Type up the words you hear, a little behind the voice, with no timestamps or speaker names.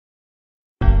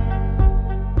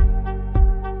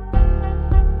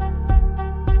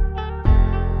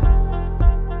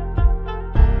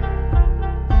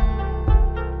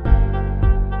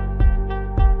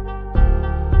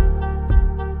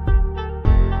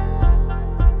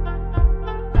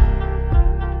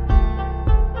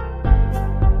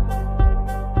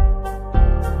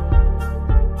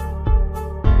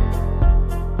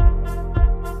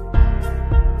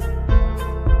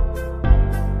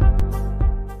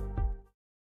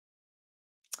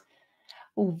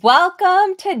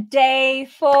Welcome to day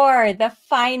 4, the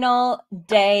final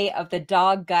day of the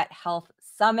Dog Gut Health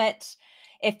Summit.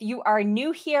 If you are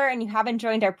new here and you haven't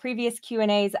joined our previous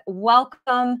Q&As,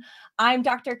 welcome. I'm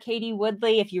Dr. Katie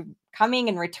Woodley. If you're coming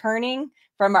and returning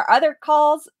from our other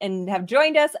calls and have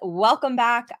joined us, welcome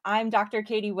back. I'm Dr.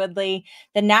 Katie Woodley,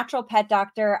 the natural pet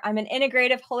doctor. I'm an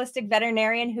integrative holistic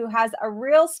veterinarian who has a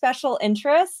real special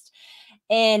interest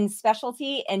in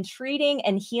specialty and treating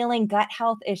and healing gut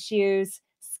health issues,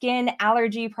 skin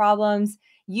allergy problems,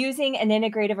 using an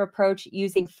integrative approach,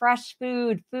 using fresh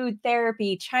food, food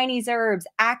therapy, Chinese herbs,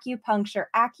 acupuncture,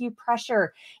 acupressure,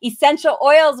 essential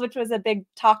oils, which was a big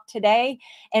talk today,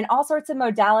 and all sorts of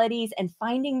modalities, and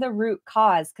finding the root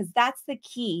cause, because that's the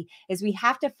key, is we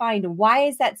have to find why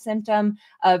is that symptom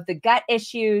of the gut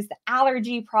issues, the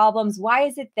allergy problems, why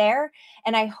is it there?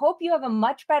 And I hope you have a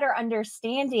much better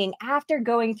understanding after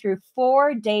going through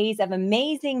 4 days of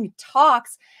amazing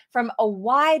talks from a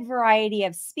wide variety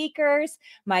of speakers,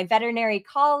 my veterinary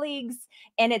colleagues,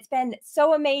 and it's been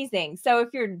so amazing. So if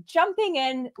you're jumping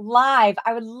in live,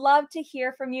 I would love to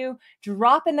hear from you.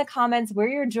 Drop in the comments where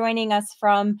you're joining us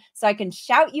from so I can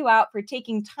shout you out for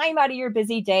taking time out of your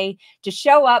busy day to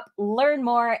show up, learn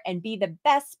more, and be the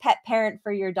best pet parent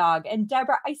for your dog. And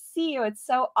Deborah, I see you. It's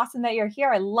so awesome that you're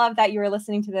here. I love that you were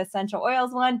listening to the essential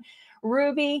oils one.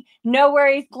 Ruby, no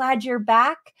worries. Glad you're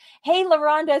back. Hey,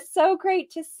 LaRonda, so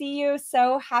great to see you.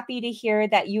 So happy to hear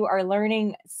that you are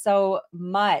learning so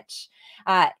much.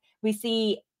 We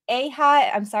see Aha,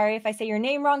 I'm sorry if I say your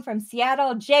name wrong, from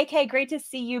Seattle. JK, great to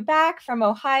see you back from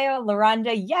Ohio.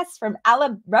 LaRonda, yes, from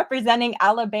representing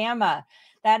Alabama.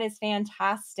 That is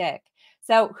fantastic.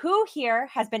 So who here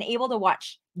has been able to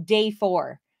watch day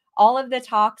 4? All of the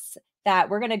talks that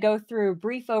we're going to go through a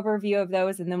brief overview of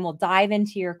those, and then we'll dive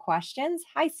into your questions.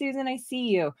 Hi, Susan, I see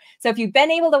you. So if you've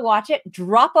been able to watch it,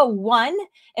 drop a 1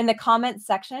 in the comments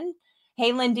section.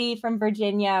 Hey, Lindy from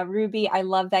Virginia. Ruby, I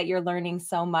love that you're learning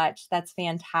so much. That's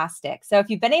fantastic. So if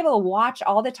you've been able to watch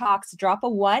all the talks, drop a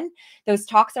 1. Those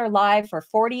talks are live for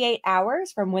 48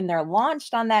 hours from when they're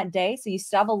launched on that day. So you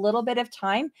still have a little bit of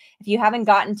time. If you haven't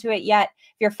gotten to it yet,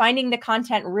 if you're finding the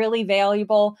content really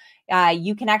valuable,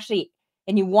 you can actually,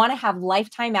 and you want to have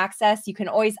lifetime access, you can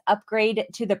always upgrade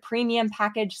to the premium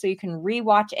package so you can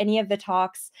rewatch any of the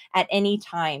talks at any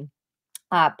time.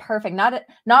 Perfect. Not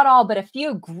all, but a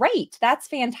few. Great. That's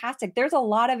fantastic. There's a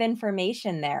lot of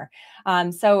information there.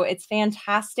 So it's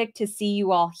fantastic to see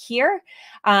you all here.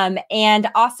 And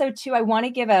also, too, I want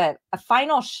to give a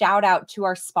final shout out to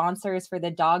our sponsors for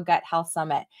the Dog Gut Health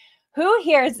Summit. Who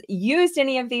here has used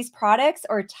any of these products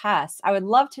or tests? I would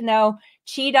love to know.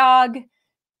 CheeDog,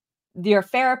 your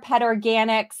Pet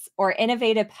Organics, or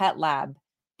Innovative Pet Lab.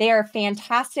 They are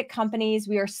fantastic companies.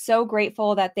 We are so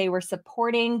grateful that they were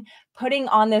putting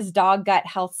on this Dog Gut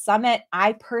Health Summit.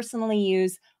 I personally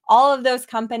use all of those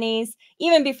companies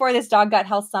even before this Dog Gut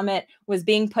Health Summit was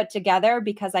being put together,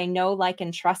 because I know, like,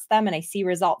 and trust them, and I see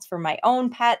results for my own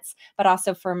pets, but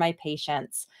also for my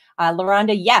patients.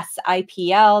 LaRonda, yes.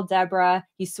 IPL. Deborah,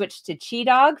 you switched to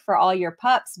CheeDog for all your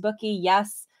pups. Bookie,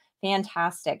 yes.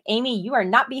 Fantastic. Amy, you are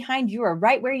not behind. You are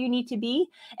right where you need to be.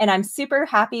 And I'm super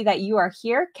happy that you are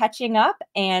here catching up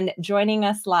and joining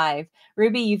us live.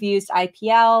 Ruby, you've used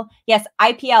IPL. Yes,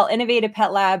 IPL, Innovative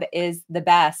Pet Lab, is the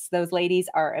best. Those ladies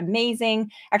are amazing.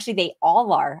 Actually, they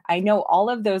all are. I know all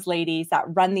of those ladies that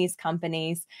run these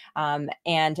companies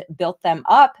and built them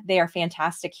up. They are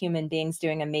fantastic human beings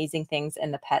doing amazing things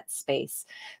in the pet space.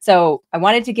 So I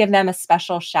wanted to give them a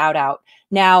special shout out.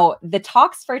 Now, the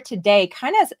talks for today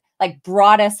kind of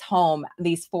brought us home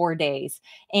these 4 days.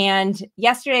 And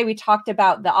yesterday we talked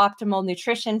about the optimal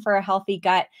nutrition for a healthy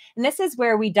gut. And this is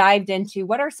where we dived into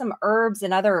what are some herbs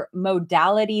and other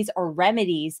modalities or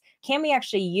remedies can we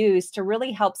actually use to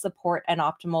really help support an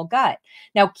optimal gut.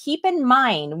 Now, keep in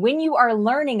mind, when you are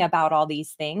learning about all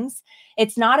these things,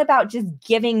 it's not about just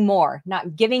giving more,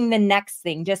 not giving the next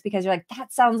thing just because you're like,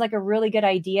 that sounds like a really good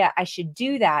idea, I should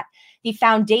do that. The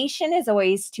foundation is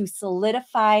always to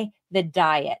solidify the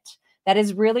diet. That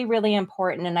is really, really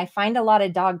important. And I find a lot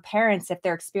of dog parents, if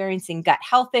they're experiencing gut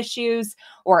health issues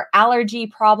or allergy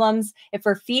problems, if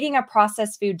we're feeding a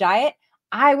processed food diet,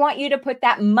 I want you to put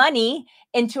that money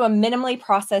into a minimally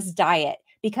processed diet,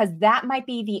 because that might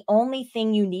be the only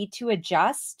thing you need to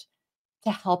adjust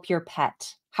to help your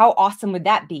pet. How awesome would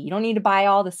that be? You don't need to buy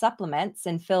all the supplements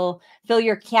and fill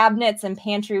your cabinets and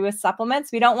pantry with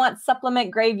supplements. We don't want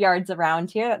supplement graveyards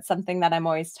around here. That's something that I'm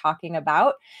always talking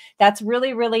about. That's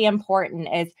really, really important,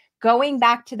 is going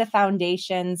back to the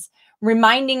foundations,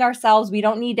 reminding ourselves we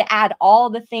don't need to add all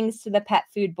the things to the pet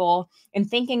food bowl, and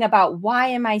thinking about, why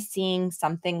am I seeing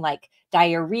something like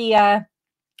diarrhea?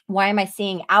 Why am I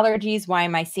seeing allergies? Why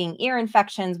am I seeing ear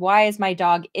infections? Why is my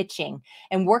dog itching?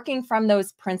 And working from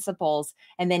those principles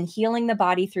and then healing the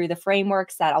body through the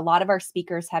frameworks that a lot of our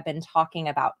speakers have been talking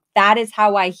about. That is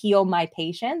how I heal my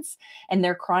patients and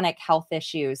their chronic health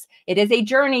issues. It is a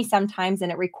journey sometimes,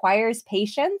 and it requires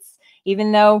patience.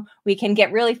 Even though we can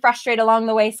get really frustrated along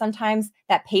the way, sometimes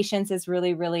that patience is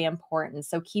really, really important.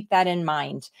 So keep that in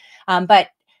mind. But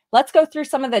let's go through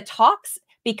some of the talks,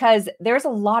 because there's a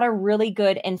lot of really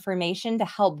good information to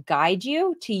help guide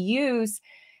you to use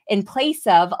in place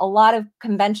of a lot of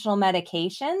conventional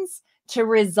medications to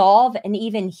resolve and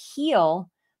even heal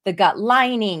the gut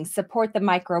lining, support the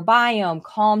microbiome,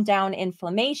 calm down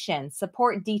inflammation,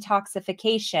 support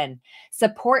detoxification,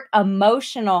 support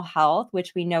emotional health,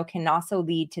 which we know can also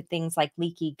lead to things like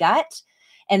leaky gut.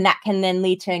 And that can then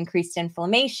lead to increased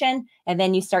inflammation. And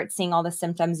then you start seeing all the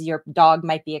symptoms your dog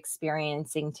might be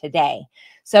experiencing today.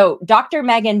 So Dr.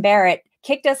 Megan Barrett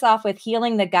kicked us off with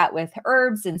healing the gut with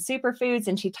herbs and superfoods.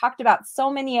 And she talked about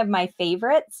so many of my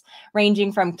favorites,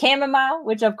 ranging from chamomile,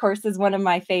 which of course is one of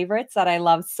my favorites that I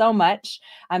love so much.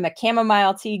 I'm a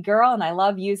chamomile tea girl, and I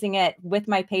love using it with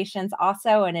my patients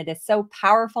also. And it is so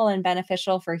powerful and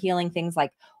beneficial for healing things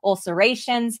like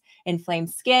ulcerations,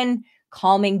 inflamed skin,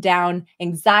 calming down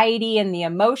anxiety and the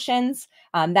emotions.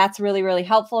 That's really, really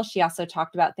helpful. She also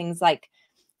talked about things like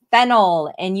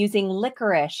fennel and using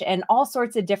licorice and all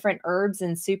sorts of different herbs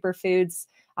and superfoods.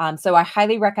 So I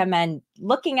highly recommend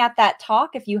looking at that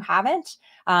talk if you haven't,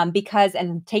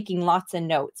 and taking lots of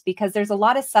notes, because there's a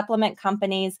lot of supplement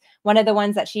companies. One of the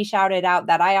ones that she shouted out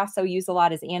that I also use a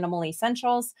lot is Animal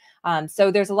Essentials.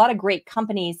 So there's a lot of great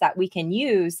companies that we can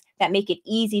use that make it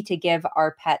easy to give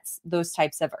our pets those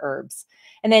types of herbs.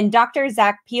 And then Dr.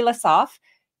 Zach Pilasoff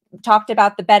talked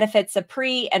about the benefits of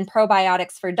pre and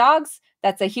probiotics for dogs.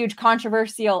 That's a huge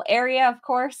controversial area, of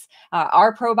course.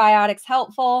 Are probiotics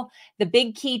helpful? The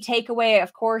big key takeaway,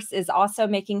 of course, is also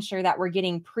making sure that we're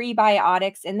getting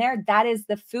prebiotics in there. That is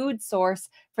the food source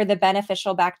for the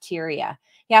beneficial bacteria.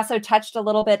 He also touched a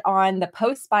little bit on the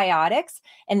postbiotics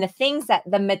and the things that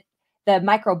the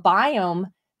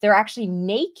microbiome, they're actually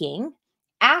making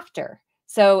after.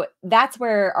 So that's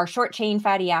where our short chain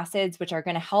fatty acids, which are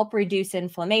going to help reduce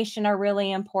inflammation, are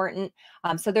really important.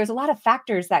 So there's a lot of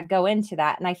factors that go into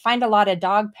that. And I find a lot of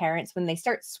dog parents, when they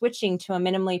start switching to a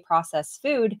minimally processed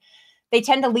food, they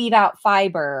tend to leave out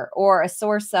fiber or a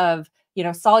source of,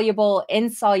 soluble,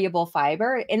 insoluble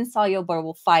fiber.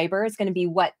 Insoluble fiber is going to be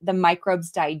what the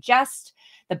microbes digest.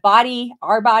 The body,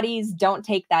 our bodies don't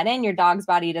take that in. Your dog's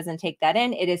body doesn't take that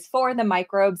in. It is for the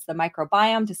microbes, the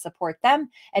microbiome, to support them.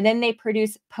 And then they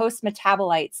produce post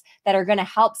metabolites that are going to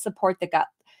help support the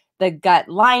gut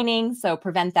lining. So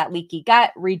prevent that leaky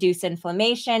gut, reduce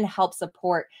inflammation, help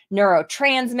support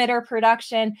neurotransmitter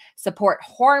production, support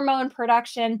hormone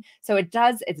production. So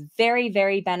it's very,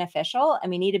 very beneficial. And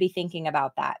we need to be thinking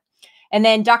about that. And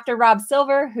then Dr. Rob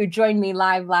Silver, who joined me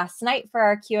live last night for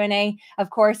our Q&A. Of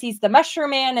course, he's the mushroom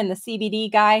man and the CBD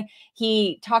guy.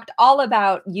 He talked all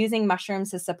about using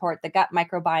mushrooms to support the gut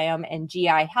microbiome and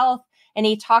GI health. And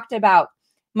he talked about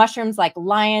mushrooms like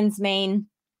lion's mane,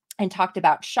 and talked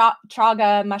about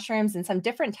chaga mushrooms and some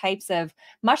different types of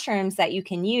mushrooms that you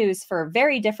can use for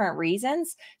very different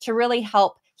reasons to really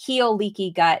help heal leaky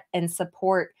gut and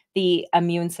support the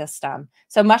immune system.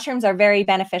 So mushrooms are very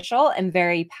beneficial and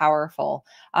very powerful.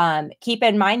 Keep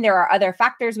in mind, there are other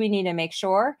factors we need to make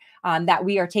sure that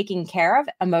we are taking care of.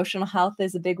 Emotional health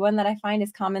is a big one that I find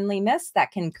is commonly missed,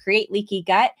 that can create leaky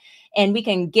gut. And we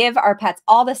can give our pets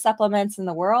all the supplements in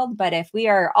the world, but if we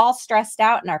are all stressed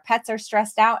out and our pets are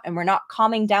stressed out and we're not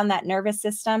calming down that nervous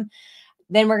system,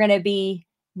 then we're going to be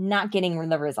not getting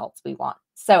the results we want.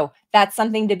 So that's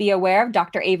something to be aware of.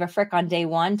 Dr. Ava Frick on day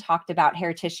one talked about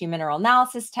hair tissue mineral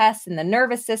analysis tests and the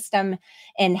nervous system,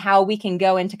 and how we can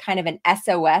go into kind of an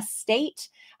SOS state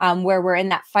where we're in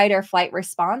that fight or flight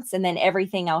response, and then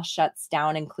everything else shuts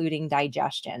down, including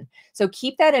digestion. So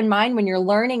keep that in mind when you're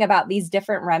learning about these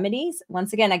different remedies.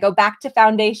 Once again, I go back to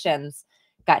foundations: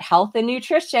 gut health and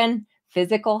nutrition,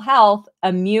 physical health,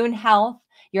 immune health,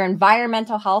 your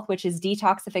environmental health, which is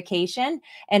detoxification,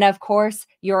 and of course,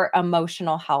 your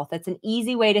emotional health. It's an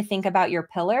easy way to think about your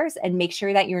pillars and make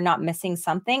sure that you're not missing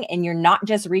something and you're not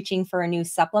just reaching for a new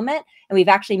supplement and we've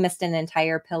actually missed an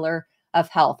entire pillar of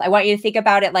health. I want you to think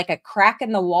about it like a crack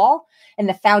in the wall, and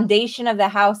the foundation of the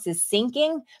house is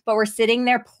sinking, but we're sitting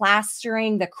there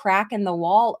plastering the crack in the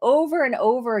wall over and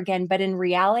over again. But in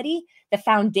reality, the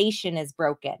foundation is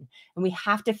broken, and we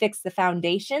have to fix the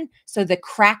foundation so the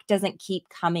crack doesn't keep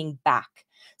coming back.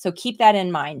 So keep that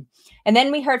in mind. And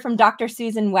then we heard from Dr.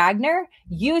 Susan Wagner,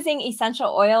 using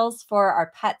essential oils for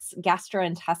our pets'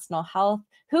 gastrointestinal health.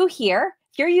 Who here,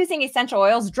 if you're using essential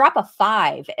oils, drop a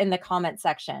 5 in the comment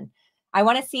section. I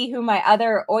want to see who my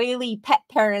other oily pet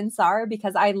parents are,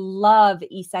 because I love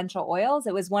essential oils.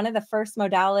 It was one of the first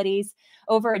modalities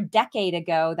over a decade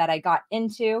ago that I got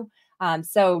into.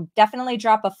 So definitely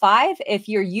drop a 5 if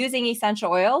you're using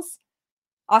essential oils.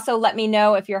 Also, let me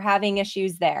know if you're having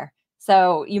issues there.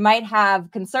 So you might have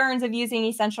concerns of using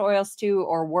essential oils too,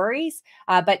 or worries.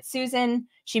 But Susan,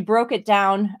 she broke it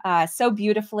down so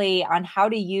beautifully on how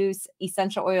to use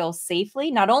essential oils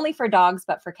safely, not only for dogs,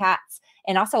 but for cats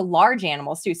and also large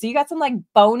animals too. So you got some like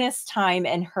bonus time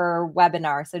in her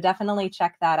webinar. So definitely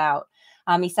check that out.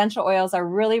 Essential oils are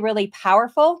really, really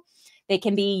powerful. They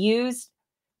can be used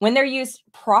when they're used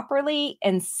properly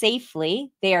and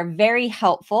safely. They are very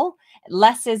helpful.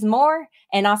 Less is more,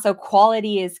 and also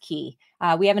quality is key.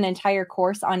 We have an entire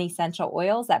course on essential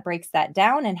oils that breaks that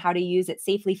down and how to use it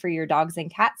safely for your dogs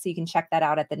and cats. So you can check that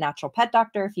out at the Natural Pet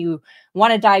Doctor if you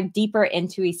want to dive deeper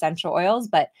into essential oils.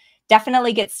 But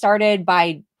definitely get started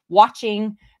by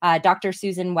watching Dr.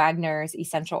 Susan Wagner's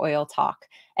essential oil talk.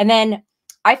 And then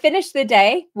I finished the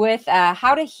day with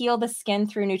how to heal the skin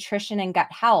through nutrition and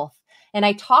gut health. And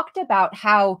I talked about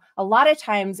how a lot of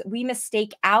times we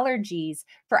mistake allergies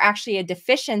for actually a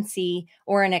deficiency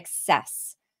or an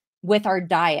excess with our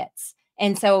diets.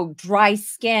 And so dry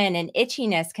skin and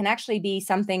itchiness can actually be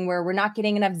something where we're not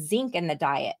getting enough zinc in the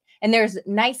diet. And there's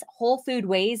nice whole food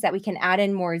ways that we can add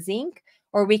in more zinc,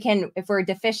 or we can, if we're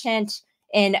deficient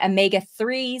in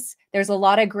omega-3s, there's a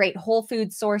lot of great whole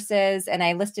food sources. And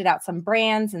I listed out some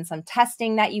brands and some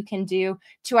testing that you can do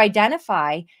to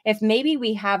identify if maybe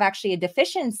we have actually a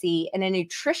deficiency in a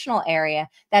nutritional area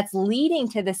that's leading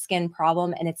to the skin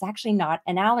problem, and it's actually not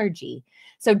an allergy.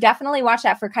 So definitely watch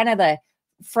that for kind of the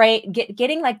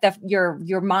getting like your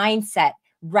mindset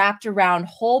wrapped around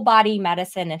whole body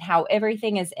medicine and how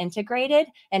everything is integrated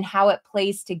and how it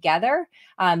plays together,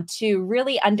 to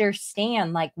really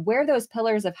understand like where those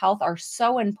pillars of health are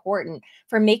so important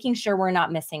for making sure we're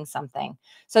not missing something.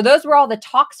 So those were all the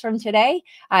talks from today.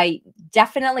 I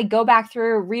definitely go back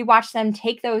through, rewatch them,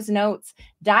 take those notes,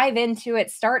 dive into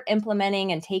it, start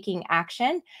implementing and taking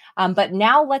action. But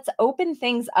now let's open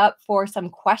things up for some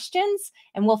questions,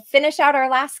 and we'll finish out our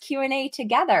last Q&A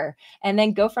together and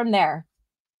then go from there.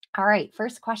 All right,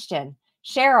 first question.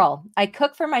 Cheryl, I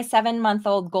cook for my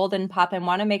 7-month-old golden pup and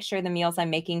want to make sure the meals I'm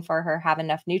making for her have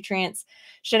enough nutrients.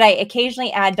 Should I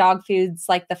occasionally add dog foods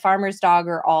like the farmer's dog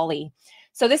or Ollie?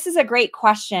 So this is a great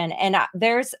question, and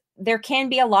there can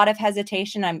be a lot of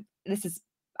hesitation.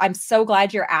 I'm so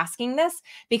glad you're asking this,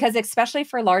 because especially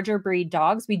for larger breed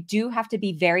dogs, we do have to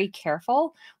be very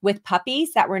careful with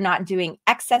puppies that we're not doing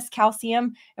excess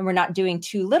calcium and we're not doing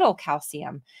too little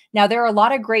calcium. Now, there are a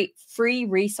lot of great free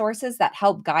resources that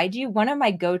help guide you. One of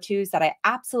my go-tos that I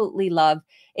absolutely love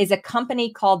is a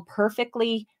company called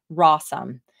Perfectly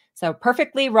Rawsome. So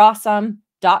perfectlyrawsome.com.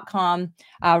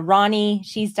 Ronnie,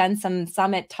 she's done some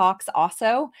summit talks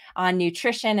also on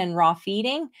nutrition and raw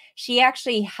feeding. She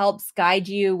actually helps guide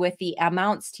you with the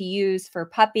amounts to use for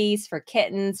puppies, for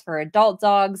kittens, for adult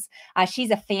dogs. She's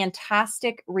a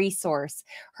fantastic resource.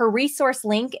 Her resource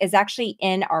link is actually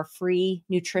in our free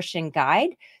nutrition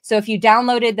guide. So if you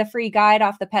downloaded the free guide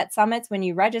off the Pet Summits when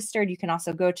you registered, you can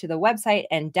also go to the website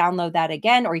and download that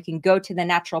again, or you can go to the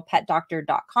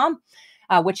naturalpetdoctor.com,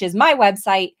 which is my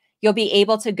website. You'll be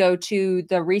able to go to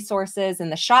the resources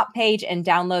and the shop page and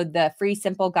download the free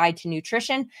simple guide to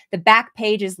nutrition. The back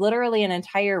page is literally an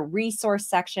entire resource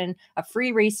section of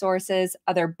free resources,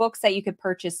 other books that you could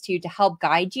purchase to help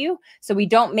guide you. So we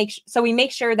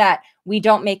make sure that we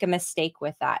don't make a mistake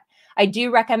with that. I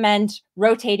do recommend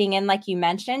rotating in, like you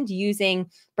mentioned, using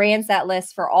brands that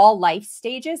list for all life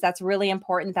stages. That's really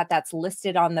important that that's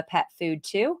listed on the pet food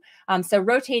too. So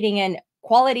rotating in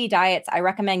quality diets, I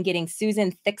recommend getting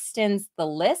Susan Thixton's The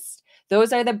List.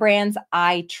 Those are the brands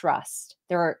I trust.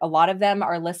 A lot of them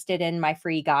are listed in my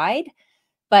free guide,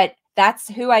 but that's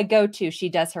who I go to. She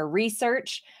does her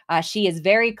research. She is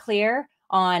very clear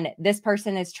on this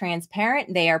person is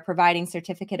transparent. They are providing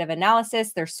certificate of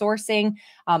analysis. They're sourcing,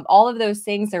 all of those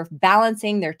things. They're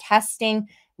balancing, they're testing.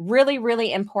 Really,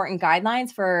 really important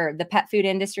guidelines for the pet food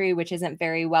industry, which isn't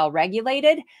very well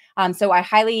regulated. So I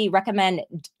highly recommend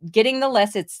getting the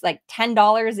list. It's like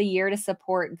 $10 a year to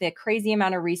support the crazy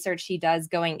amount of research she does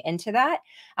going into that.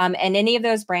 And any of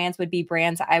those brands would be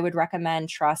brands I would recommend,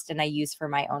 trust, and I use for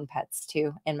my own pets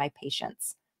too and my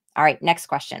patients. All right, next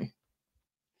question.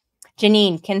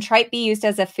 Janine, can tripe be used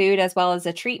as a food as well as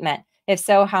a treatment? If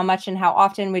so, how much and how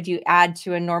often would you add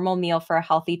to a normal meal for a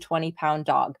healthy 20-pound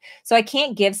dog? So I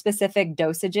can't give specific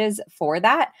dosages for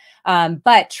that,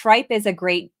 but tripe is a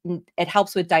great, it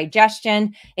helps with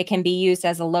digestion. It can be used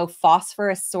as a low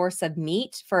phosphorus source of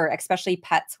meat for especially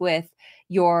pets with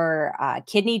your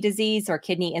kidney disease or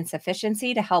kidney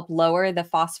insufficiency to help lower the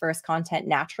phosphorus content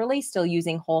naturally, still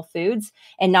using whole foods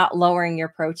and not lowering your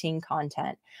protein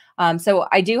content. So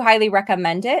I do highly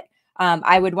recommend it.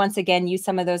 I would once again use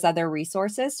some of those other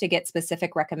resources to get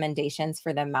specific recommendations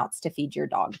for the amounts to feed your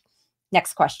dog.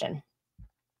 Next question.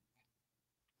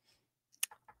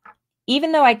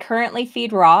 Even though I currently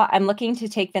feed raw, I'm looking to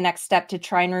take the next step to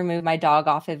try and remove my dog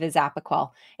off of his Apoquel.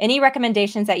 Any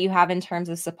recommendations that you have in terms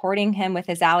of supporting him with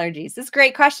his allergies? This is a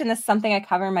great question. This is something I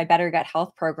cover in my Better Gut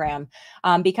Health program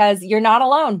because you're not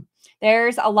alone.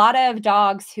 There's a lot of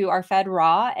dogs who are fed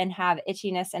raw and have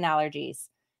itchiness and allergies.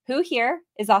 Who here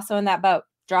is also in that boat?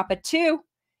 Drop a 2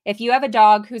 if you have a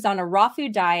dog who's on a raw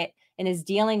food diet and is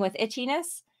dealing with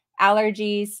itchiness,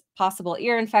 allergies, possible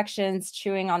ear infections,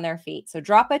 chewing on their feet. So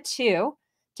drop a 2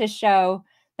 to show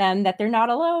them that they're not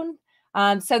alone.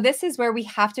 So this is where we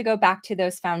have to go back to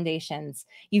those foundations.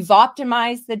 You've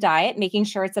optimized the diet, making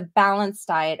sure it's a balanced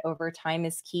diet over time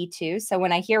is key too. So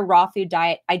when I hear raw food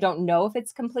diet, I don't know if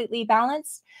it's completely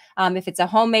balanced. If it's a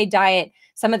homemade diet,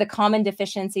 some of the common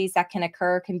deficiencies that can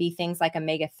occur can be things like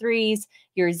omega-3s,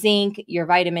 your zinc, your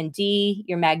vitamin D,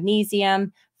 your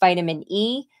magnesium, vitamin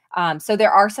E. So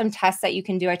there are some tests that you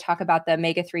can do. I talk about the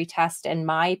omega-3 test in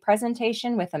my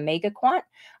presentation with OmegaQuant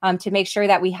to make sure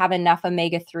that we have enough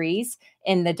omega-3s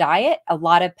in the diet. A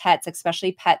lot of pets,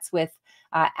 especially pets with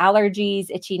allergies,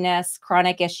 itchiness,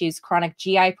 chronic issues, chronic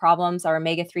GI problems are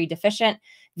omega-3 deficient.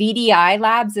 VDI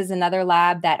labs is another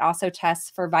lab that also tests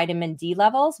for vitamin D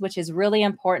levels, which is really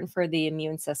important for the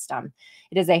immune system.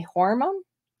 It is a hormone.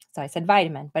 So I said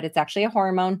vitamin, but it's actually a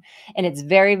hormone, and it's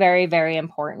very, very, very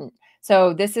important.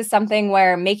 So this is something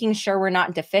where making sure we're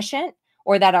not deficient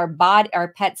or that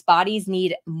our pets' bodies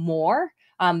need more.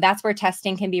 That's where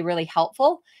testing can be really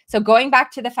helpful. So going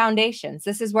back to the foundations,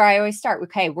 this is where I always start.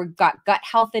 Okay, we've got gut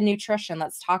health and nutrition.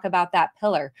 Let's talk about that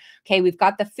pillar. Okay, we've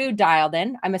got the food dialed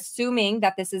in. I'm assuming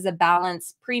that this is a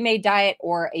balanced pre-made diet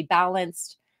or a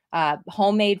balanced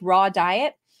homemade raw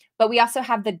diet. But we also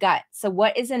have the gut. So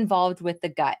what is involved with the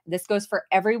gut? This goes for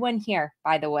everyone here,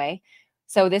 by the way.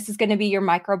 So this is going to be your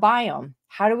microbiome.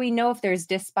 How do we know if there's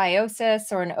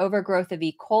dysbiosis or an overgrowth of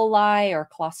E. coli or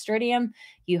Clostridium?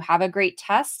 You have a great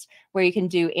test where you can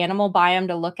do animal biome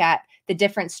to look at the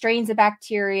different strains of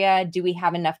bacteria. Do we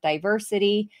have enough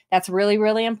diversity? That's really,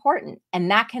 really important.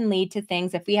 And that can lead to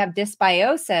things. If we have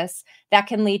dysbiosis, that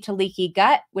can lead to leaky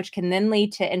gut, which can then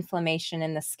lead to inflammation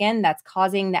in the skin that's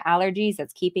causing the allergies,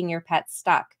 that's keeping your pet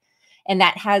stuck. And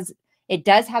it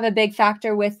does have a big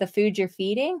factor with the food you're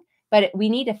feeding, but we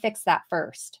need to fix that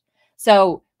first.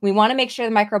 So we want to make sure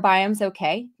the microbiome's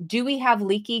okay. Do we have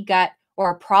leaky gut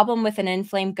or a problem with an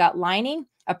inflamed gut lining?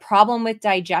 A problem with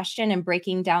digestion and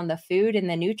breaking down the food and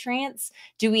the nutrients?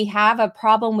 Do we have a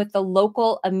problem with the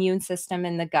local immune system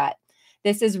in the gut?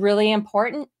 This is really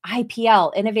important.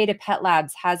 IPL, Innovative Pet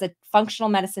Labs, has a functional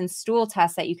medicine stool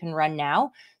test that you can run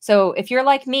now. So if you're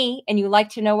like me and you like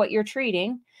to know what you're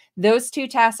treating, those 2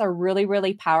 tests are really,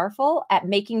 really powerful at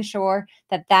making sure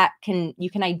that you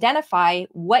can identify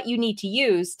what you need to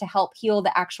use to help heal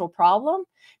the actual problem.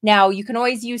 Now, you can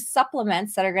always use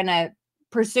supplements that are going to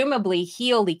presumably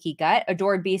heal leaky gut.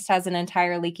 Adored Beast has an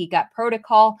entire leaky gut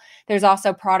protocol. There's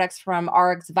also products from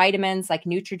RX Vitamins like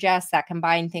Nutrigest that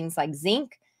combine things like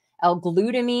zinc.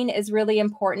 L-glutamine is really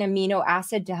important amino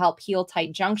acid to help heal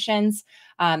tight junctions.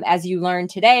 As you learn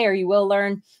today, or you will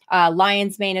learn,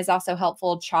 lion's mane is also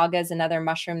helpful. Chaga is another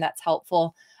mushroom that's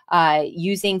helpful.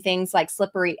 Using things like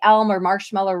slippery elm or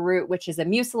marshmallow root, which is a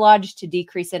mucilage to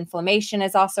decrease inflammation,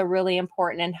 is also really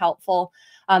important and helpful.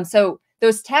 So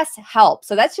those tests help.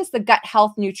 So that's just the gut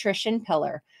health nutrition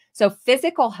pillar. So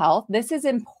physical health, this is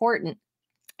important.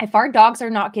 If our dogs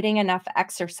are not getting enough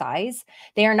exercise,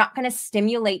 they are not going to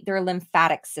stimulate their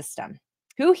lymphatic system.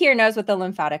 Who here knows what the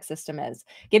lymphatic system is?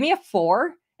 Give me a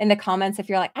 4 in the comments if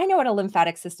you're like, I know what a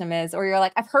lymphatic system is, or you're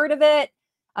like, I've heard of it,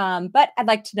 but I'd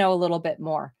like to know a little bit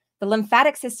more. The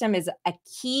lymphatic system is a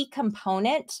key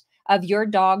component of your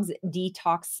dog's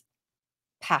detox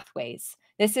pathways.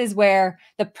 This is where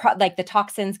the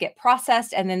toxins get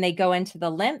processed and then they go into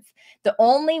the lymph. The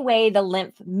only way the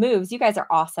lymph moves, you guys are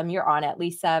awesome. You're on it.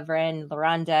 Lisa, Vren,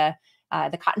 Loranda,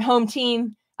 the Cotton Home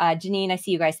team. Janine, I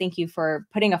see you guys. Thank you for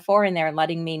putting a 4 in there and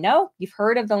letting me know you've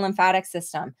heard of the lymphatic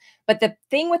system. But the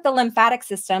thing with the lymphatic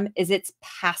system is it's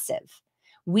passive.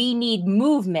 We need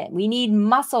movement. We need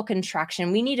muscle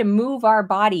contraction. We need to move our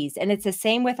bodies. And it's the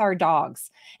same with our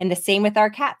dogs and the same with our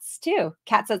cats too.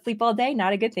 Cats that sleep all day,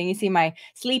 not a good thing. You see my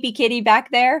sleepy kitty back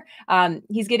there.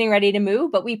 He's getting ready to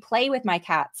move, but we play with my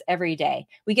cats every day.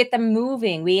 We get them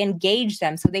moving. We engage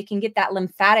them so they can get that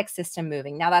lymphatic system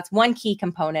moving. Now that's one key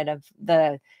component of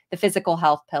the physical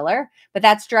health pillar, but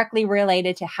that's directly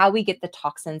related to how we get the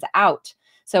toxins out.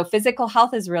 So physical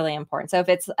health is really important. So if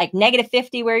it's like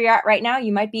 -50 where you're at right now,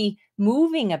 you might be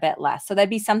moving a bit less. So that'd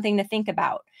be something to think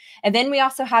about. And then we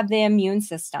also have the immune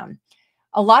system.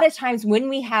 A lot of times when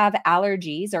we have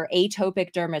allergies or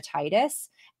atopic dermatitis,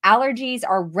 allergies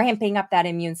are ramping up that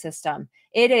immune system.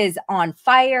 It is on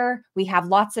fire. We have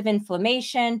lots of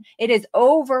inflammation. It is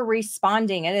over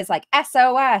responding. It is like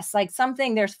SOS, like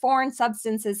something, there's foreign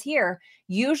substances here,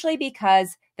 usually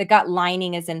because the gut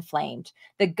lining is inflamed.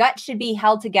 The gut should be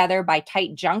held together by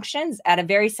tight junctions at a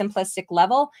very simplistic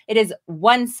level. It is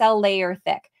one cell layer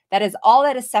thick. That is all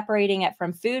that is separating it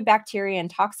from food, bacteria, and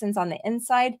toxins on the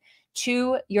inside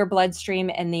to your bloodstream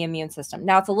and the immune system.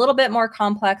 Now, it's a little bit more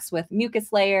complex with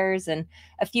mucus layers and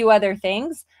a few other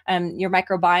things. Your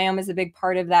microbiome is a big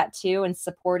part of that too, and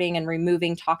supporting and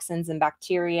removing toxins and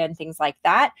bacteria and things like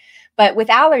that. But with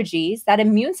allergies, that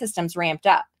immune system's ramped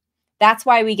up. That's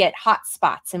why we get hot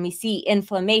spots and we see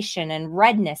inflammation and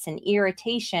redness and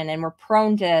irritation, and we're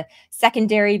prone to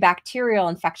secondary bacterial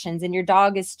infections, and your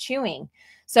dog is chewing.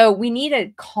 So we need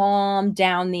to calm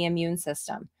down the immune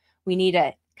system. We need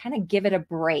to kind of give it a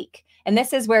break. And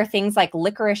this is where things like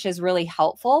licorice is really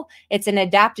helpful. It's an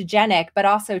adaptogenic, but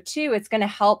also too, it's going to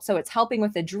help. So it's helping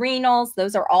with adrenals.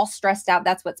 Those are all stressed out.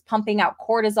 That's what's pumping out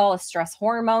cortisol, a stress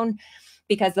hormone,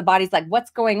 because the body's like, what's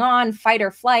going on? Fight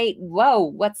or flight. Whoa,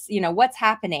 what's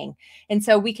happening? And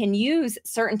so we can use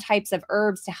certain types of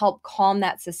herbs to help calm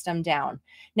that system down.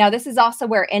 Now, this is also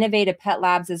where Innovative Pet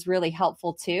Labs is really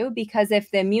helpful too, because if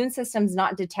the immune system's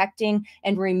not detecting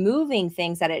and removing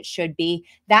things that it should be,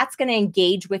 that's going to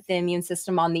engage with the immune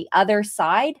system on the other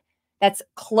side that's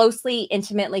closely,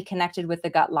 intimately connected with the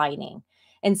gut lining.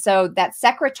 And so that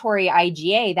secretory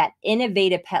IgA, that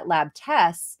Innovative Pet Lab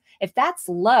tests, if that's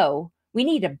low, we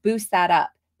need to boost that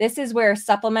up. This is where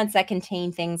supplements that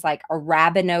contain things like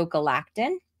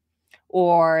arabinogalactin,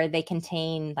 or they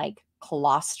contain like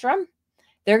colostrum,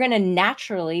 they're going to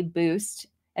naturally boost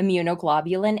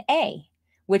immunoglobulin A,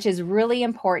 which is really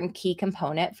important key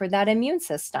component for that immune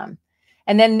system.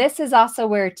 And then this is also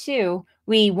where too,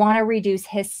 we want to reduce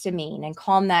histamine and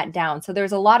calm that down. So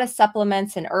there's a lot of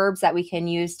supplements and herbs that we can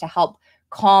use to help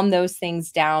calm those things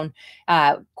down.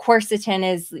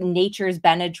 Quercetin is nature's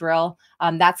Benadryl.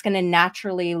 That's going to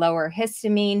naturally lower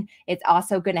histamine. It's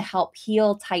also going to help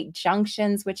heal tight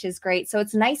junctions, which is great. So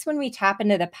it's nice when we tap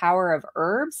into the power of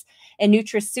herbs and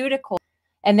nutraceuticals.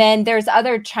 And then there's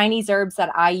other Chinese herbs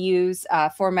that I use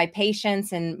for my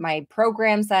patients and my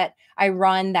programs that I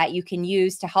run that you can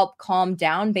use to help calm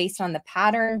down based on the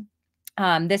pattern.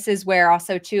 This is where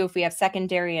also too, if we have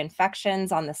secondary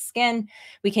infections on the skin,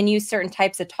 we can use certain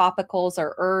types of topicals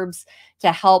or herbs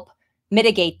to help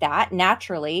mitigate that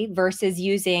naturally versus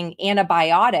using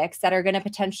antibiotics that are going to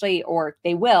potentially, or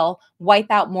they will, wipe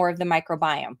out more of the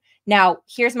microbiome. Now,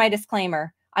 here's my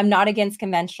disclaimer. I'm not against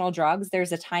conventional drugs.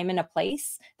 There's a time and a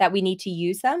place that we need to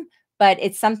use them, but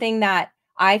it's something that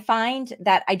I find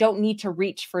that I don't need to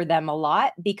reach for them a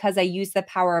lot because I use the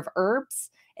power of herbs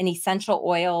and essential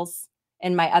oils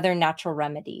and my other natural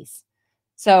remedies.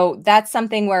 So that's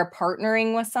something where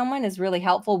partnering with someone is really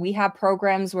helpful. We have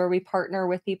programs where we partner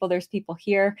with people. There's people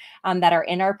here that are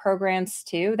in our programs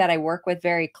too, that I work with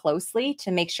very closely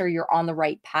to make sure you're on the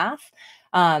right path.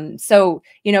 So,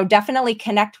 definitely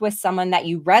connect with someone that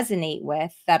you resonate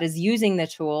with, that is using the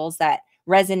tools that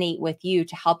resonate with you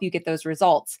to help you get those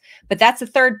results. But that's the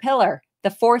third pillar. The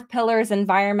fourth pillar is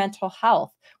environmental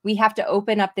health. We have to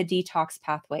open up the detox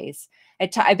pathways.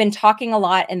 I've been talking a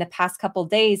lot in the past couple of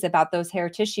days about those hair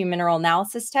tissue mineral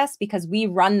analysis tests because we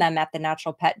run them at the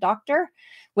Natural Pet Doctor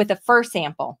with a fur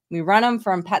sample. We run them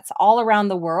from pets all around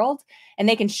the world, and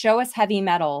they can show us heavy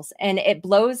metals. And it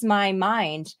blows my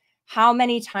mind how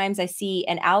many times I see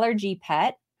an allergy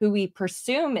pet who we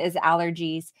presume is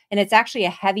allergies, and it's actually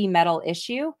a heavy metal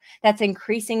issue that's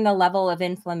increasing the level of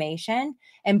inflammation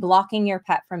and blocking your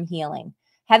pet from healing.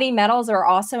 Heavy metals are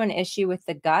also an issue with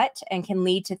the gut and can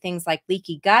lead to things like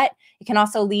leaky gut. It can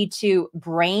also lead to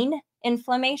brain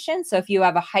inflammation. So if you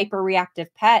have a hyperreactive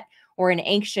pet or an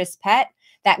anxious pet,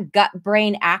 that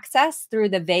gut-brain access through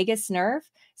the vagus nerve.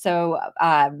 So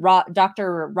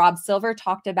Dr. Rob Silver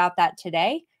talked about that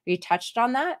today. We touched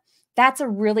on that. that's a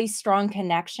really strong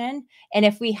connection. And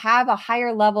if we have a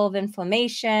higher level of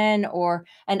inflammation or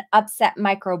an upset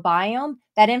microbiome,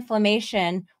 that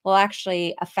inflammation will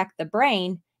actually affect the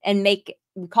brain and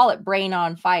we call it brain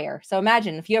on fire. So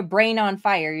imagine if you have brain on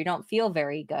fire, you don't feel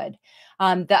very good.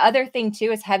 The other thing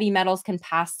too is heavy metals can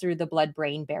pass through the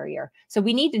blood-brain barrier. So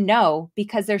we need to know,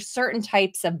 because there's certain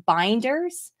types of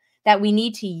binders that we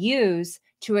need to use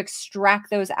to extract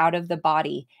those out of the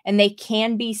body. And they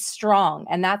can be strong.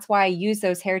 And that's why I use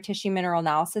those hair tissue mineral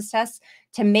analysis tests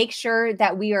to make sure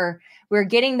that we're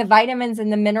getting the vitamins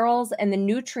and the minerals and the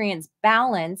nutrients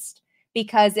balanced.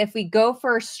 Because if we go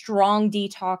for a strong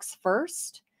detox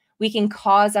first, we can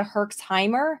cause a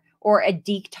Herxheimer or a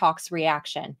detox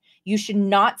reaction. You should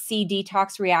not see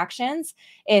detox reactions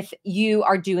if you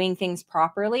are doing things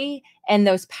properly and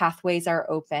those pathways are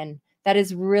open. That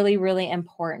is really, really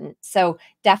important. So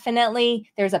definitely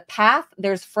there's a path,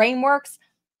 there's frameworks.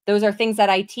 Those are things that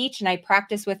I teach and I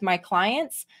practice with my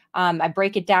clients. I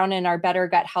break it down in our Better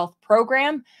Gut Health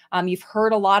program. You've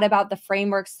heard a lot about the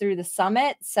frameworks through the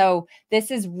summit. So this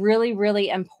is really, really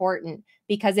important,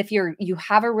 because if you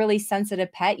have a really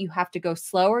sensitive pet, you have to go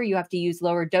slower, you have to use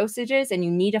lower dosages, and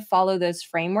you need to follow those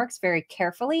frameworks very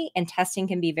carefully, and testing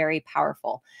can be very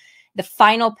powerful. The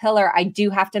final pillar I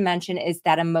do have to mention is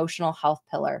that emotional health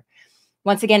pillar.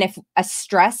 Once again, if a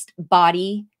stressed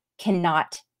body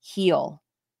cannot heal,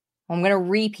 I'm going to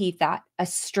repeat that. A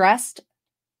stressed,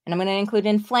 and I'm going to include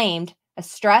inflamed, a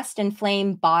stressed,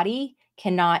 inflamed body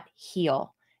cannot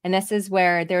heal. And this is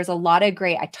where there's a lot of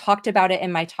great, I talked about it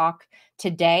in my talk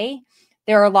today.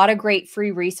 There are a lot of great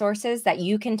free resources that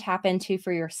you can tap into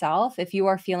for yourself if you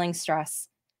are feeling stress.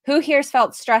 Who here's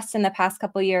felt stressed in the past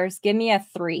couple of years? Give me a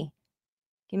 3.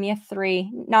 Give me a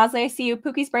 3. Nosley, I see you.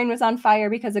 Pookie's brain was on fire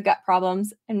because of gut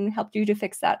problems and helped you to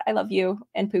fix that. I love you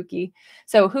and Pookie.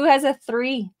 So who has a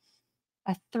 3?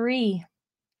 A 3.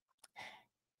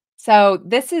 So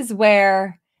this is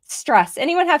where stress.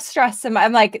 Anyone have stress?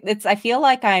 I'm like, I feel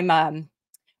like I'm,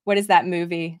 what is that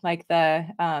movie? Like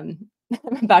I'm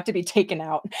about to be taken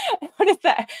out. What is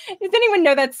that? Does anyone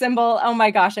know that symbol? Oh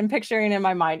my gosh, I'm picturing it in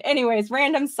my mind. Anyways,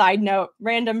 random side note,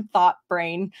 random thought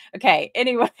brain. Okay,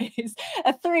 anyways,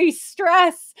 a 3,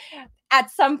 stress. At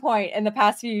some point in the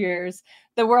past few years,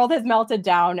 the world has melted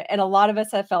down and a lot of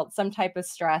us have felt some type of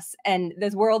stress, and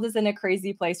this world is in a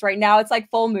crazy place right now. It's like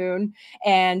full moon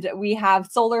and we have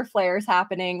solar flares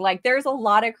happening. Like there's a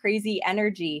lot of crazy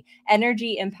energy.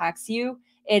 Energy impacts you.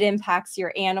 It impacts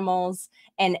your animals,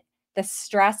 and the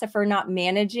stress, if we're not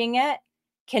managing it,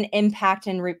 can impact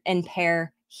and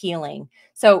impair healing.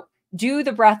 So do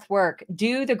the breath work,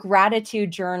 do the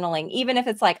gratitude journaling. Even if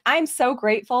it's like, I'm so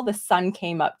grateful the sun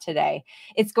came up today,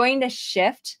 it's going to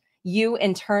shift you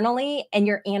internally, and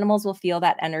your animals will feel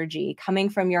that energy coming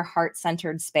from your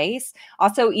heart-centered space.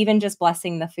 Also, even just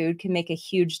blessing the food can make a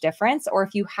huge difference. Or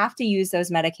if you have to use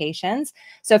those medications,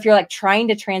 so if you're like trying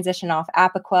to transition off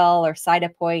Apoquel or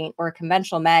Cytopoint or a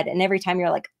conventional med, and every time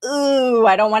you're like, ooh,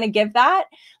 I don't want to give that,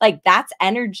 like that's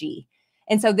energy.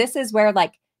 And so this is where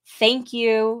like, thank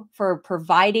you for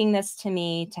providing this to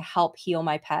me to help heal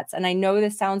my pets. And I know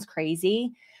this sounds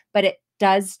crazy, but it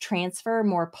does transfer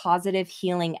more positive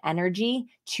healing energy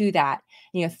to that.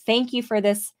 You know, thank you for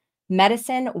this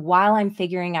medicine while I'm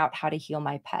figuring out how to heal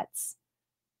my pets.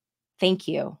 Thank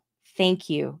you. Thank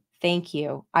you. Thank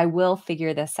you. I will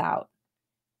figure this out.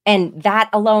 And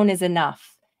that alone is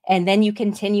enough. And then you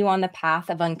continue on the path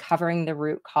of uncovering the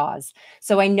root cause.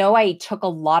 So I know I took a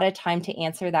lot of time to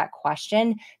answer that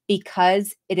question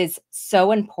because it is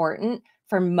so important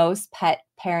for most pet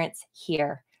parents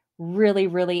here. Really,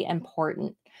 really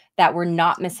important that we're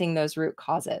not missing those root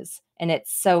causes. And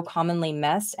it's so commonly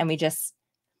missed. And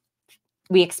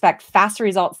we expect fast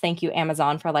results. Thank you,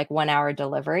 Amazon, for like 1 hour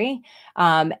delivery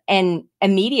and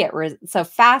immediate. So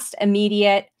fast,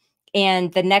 immediate.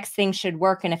 And the next thing should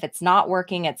work. And if it's not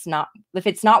working, if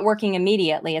it's not working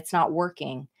immediately, it's not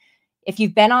working. If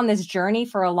you've been on this journey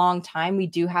for a long time, we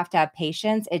do have to have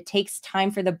patience. It takes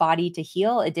time for the body to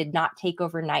heal. It did not take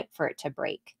overnight for it to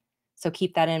break. So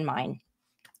keep that in mind.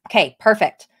 Okay,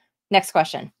 perfect. Next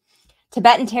question.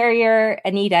 Tibetan Terrier,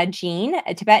 Anita Jean.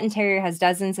 A Tibetan Terrier has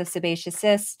dozens of sebaceous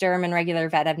cysts. Derm and regular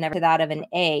vet have never that of an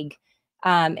egg.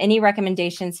 Any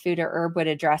recommendations, food or herb would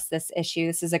address this issue?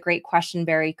 This is a great question,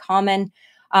 very common.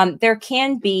 There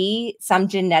can be some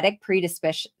genetic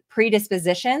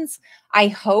predispositions. I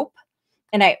hope,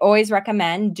 and I always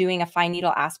recommend doing a fine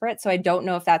needle aspirate. So I don't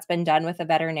know if that's been done with a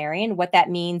veterinarian. What that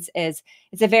means is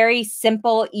it's a very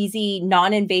simple, easy,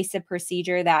 non-invasive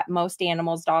procedure that most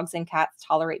animals, dogs and cats,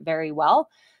 tolerate very well.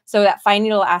 So that fine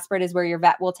needle aspirate is where your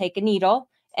vet will take a needle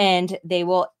and they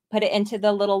will put it into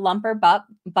the little lumper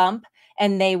bump,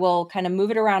 and they will kind of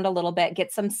move it around a little bit,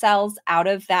 get some cells out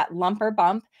of that lumper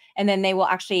bump, and then they will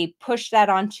actually push that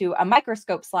onto a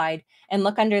microscope slide and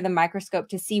look under the microscope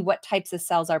to see what types of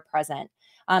cells are present.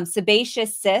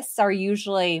 Sebaceous cysts are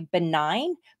usually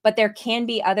benign, but there can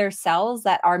be other cells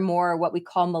that are more what we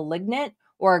call malignant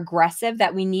or aggressive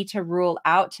that we need to rule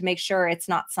out to make sure it's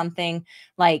not something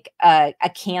like a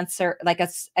cancer, like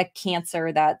a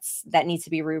cancer that needs to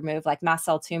be removed, like mast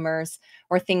cell tumors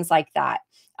or things like that.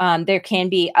 There can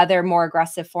be other more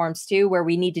aggressive forms too, where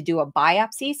we need to do a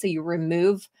biopsy. So you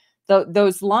remove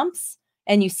those lumps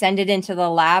and you send it into the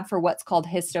lab for what's called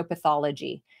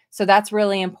histopathology. So that's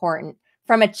really important.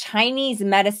 From a Chinese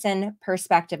medicine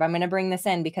perspective, I'm going to bring this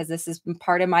in because this is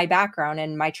part of my background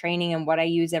and my training and what I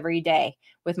use every day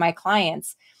with my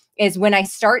clients, is when I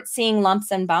start seeing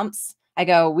lumps and bumps, I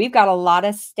go, we've got a lot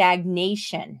of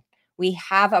stagnation. We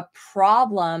have a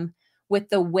problem with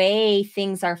the way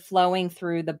things are flowing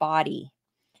through the body.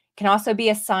 Can also be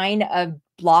a sign of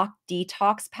blocked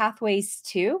detox pathways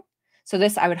too. So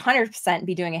this, I would 100%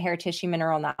 be doing a hair tissue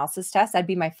mineral analysis test. That'd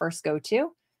be my first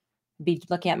go-to. Be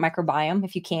looking at microbiome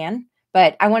if you can.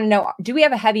 But I want to know, do we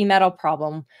have a heavy metal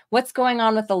problem? What's going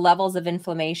on with the levels of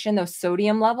inflammation? Those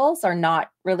sodium levels are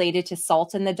not related to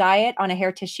salt in the diet on a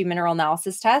hair tissue mineral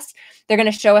analysis test. They're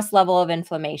going to show us level of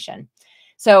inflammation.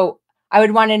 So I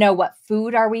would want to know, what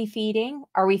food are we feeding?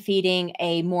 Are we feeding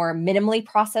a more minimally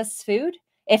processed food?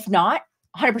 If not,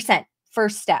 100%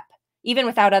 first step, even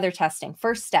without other testing.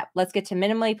 First step, let's get to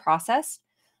minimally processed.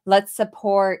 Let's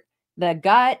support the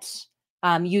gut,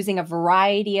 using a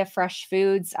variety of fresh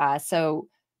foods. So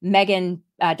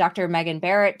Dr. Megan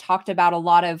Barrett talked about a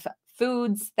lot of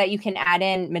foods that you can add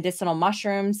in, medicinal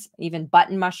mushrooms, even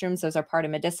button mushrooms. Those are part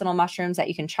of medicinal mushrooms that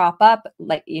you can chop up,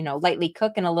 like, lightly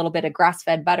cook in a little bit of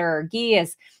grass-fed butter or ghee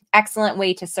is excellent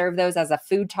way to serve those as a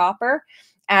food topper.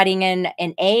 Adding in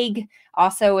an egg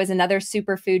also is another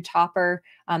superfood topper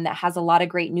that has a lot of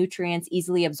great nutrients,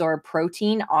 easily absorbed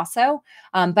protein also.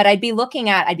 But I'd be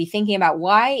thinking about,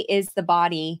 why is the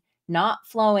body not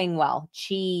flowing well?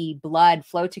 Qi, blood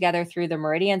flow together through the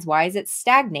meridians. Why is it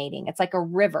stagnating? It's like a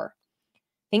river.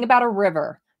 Think about a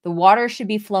river. The water should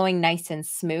be flowing nice and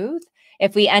smooth.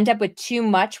 If we end up with too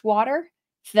much water,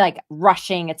 it's like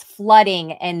rushing, it's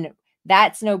flooding, and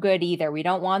that's no good either. We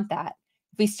don't want that.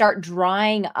 If we start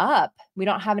drying up, we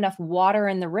don't have enough water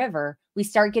in the river, we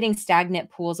start getting stagnant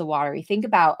pools of water. You think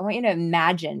about, I want you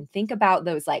to think about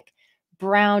those like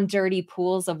brown, dirty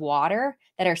pools of water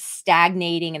that are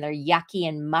stagnating and they're yucky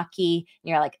and mucky. And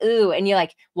you're like, ooh, and you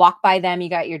like walk by them, you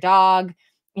got your dog,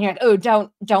 and you're like, oh,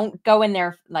 don't go in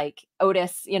there, like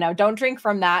Otis, don't drink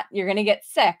from that. You're going to get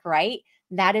sick, right?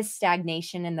 That is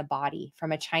stagnation in the body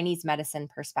from a Chinese medicine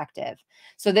perspective.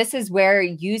 So this is where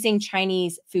using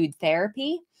Chinese food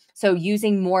therapy, so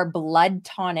using more blood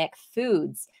tonic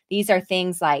foods, these are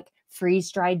things like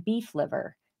freeze-dried beef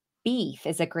liver. Beef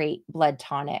is a great blood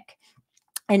tonic.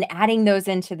 And adding those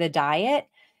into the diet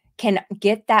can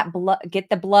get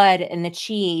the blood and the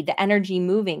qi, the energy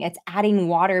moving. It's adding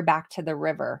water back to the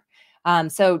river.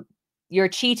 So your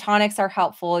qi tonics are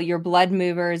helpful, your blood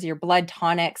movers, your blood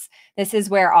tonics. This is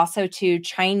where also too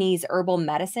Chinese herbal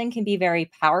medicine can be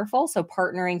very powerful. So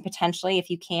partnering potentially, if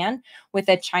you can, with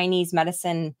a Chinese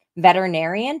medicine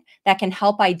veterinarian that can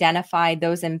help identify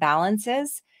those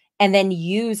imbalances and then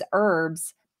use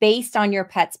herbs based on your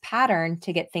pet's pattern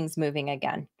to get things moving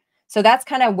again. So that's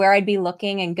kind of where I'd be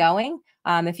looking and going.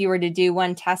 If you were to do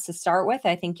one test to start with,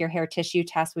 I think your hair tissue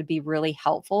test would be really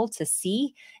helpful to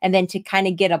see, and then to kind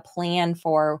of get a plan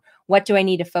for what do I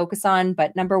need to focus on.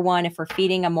 But number one, if we're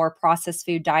feeding a more processed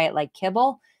food diet like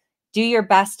kibble, do your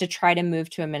best to try to move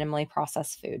to a minimally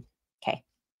processed food. Okay,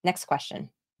 next question.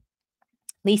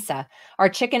 Lisa, are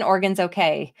chicken organs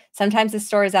okay? Sometimes the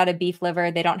store is out of beef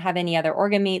liver. They don't have any other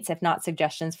organ meats, if not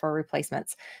suggestions for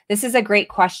replacements. This is a great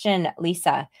question,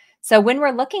 Lisa. So when we're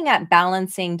looking at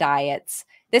balancing diets,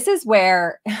 this is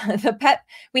where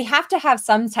we have to have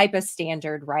some type of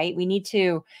standard, right? We need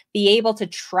to be able to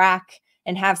track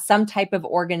and have some type of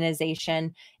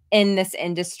organization in this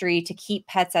industry to keep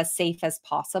pets as safe as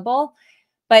possible.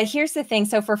 But here's the thing.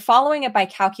 So if we're following it by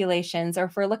calculations, or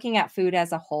if we're looking at food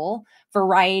as a whole,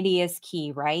 variety is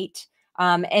key, right?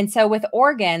 And so with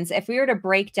organs, if we were to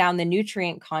break down the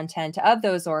nutrient content of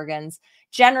those organs,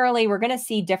 generally we're going to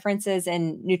see differences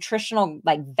in nutritional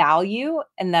value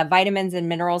and the vitamins and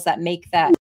minerals that make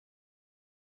that.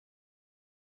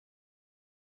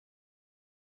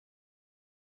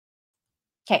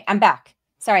 Okay, I'm back.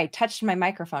 Sorry, I touched my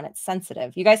microphone. It's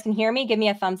sensitive. You guys can hear me? Give me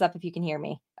a thumbs up if you can hear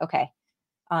me. Okay.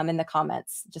 In the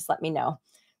comments, just let me know.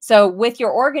 So with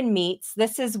your organ meats,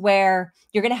 this is where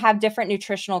you're going to have different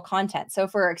nutritional content. So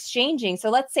if we're exchanging, so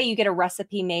let's say you get a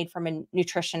recipe made from a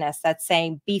nutritionist that's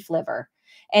saying beef liver,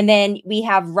 and then we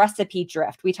have recipe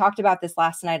drift. We talked about this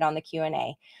last night on the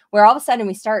Q&A, where all of a sudden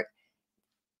we start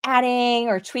adding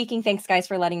or tweaking. Thanks, guys,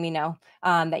 for letting me know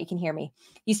that you can hear me.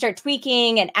 You start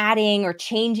tweaking and adding or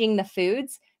changing the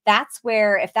foods. That's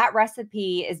where, if that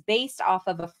recipe is based off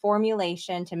of a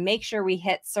formulation to make sure we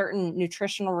hit certain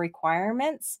nutritional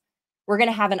requirements, we're going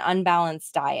to have an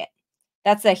unbalanced diet.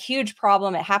 That's a huge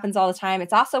problem. It happens all the time.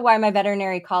 It's also why my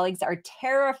veterinary colleagues are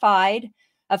terrified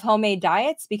of homemade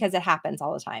diets, because it happens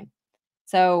all the time.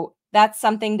 So that's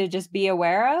something to just be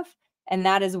aware of. And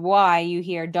that is why you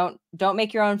hear don't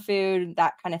make your own food,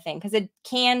 that kind of thing, because it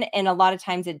can, and a lot of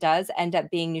times it does end up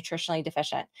being nutritionally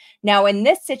deficient. Now, in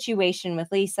this situation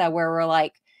with Lisa, where we're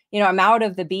like, I'm out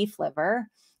of the beef liver,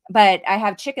 but I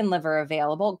have chicken liver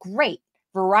available. Great.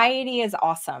 Variety is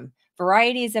awesome.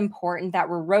 Variety is important, that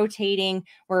we're rotating.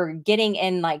 We're getting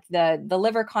in like the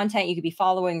liver content. You could be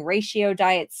following ratio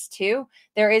diets too.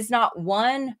 There is not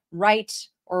one right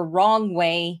or wrong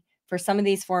way for some of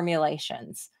these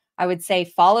formulations. I would say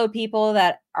follow people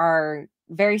that are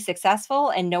very successful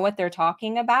and know what they're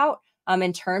talking about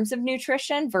in terms of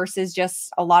nutrition, versus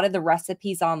just a lot of the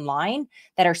recipes online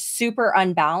that are super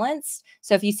unbalanced.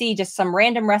 So if you see just some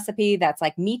random recipe that's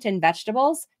like meat and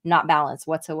vegetables, not balanced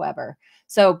whatsoever.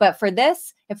 So, but for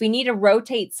this, if we need to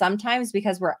rotate sometimes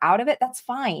because we're out of it, that's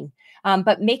fine.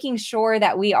 But making sure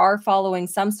that we are following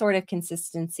some sort of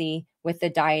consistency with the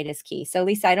diet is key. So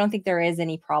Lisa, I don't think there is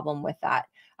any problem with that.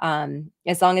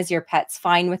 As long as your pet's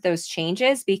fine with those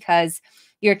changes, because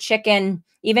your chicken,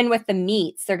 even with the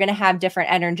meats, they're going to have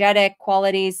different energetic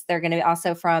qualities. They're going to be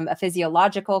also from a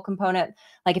physiological component.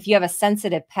 Like if you have a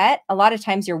sensitive pet, a lot of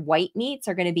times your white meats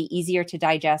are going to be easier to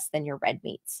digest than your red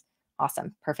meats.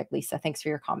 Awesome. Perfect, Lisa. Thanks for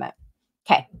your comment.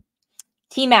 Okay.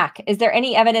 T-Mac, is there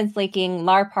any evidence linking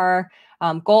LARPAR,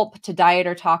 gulp to diet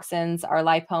or toxins? Are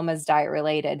lipomas diet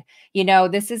related?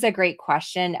 This is a great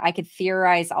question. I could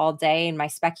theorize all day in my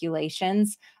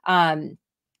speculations.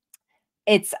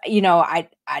 It's, I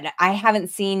haven't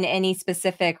seen any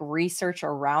specific research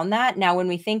around that. Now, when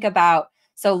we think about,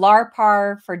 so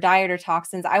LARPAR for diet or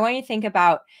toxins, I want you to think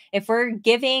about if we're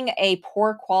giving a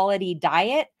poor quality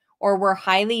diet or we're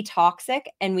highly toxic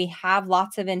and we have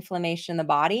lots of inflammation in the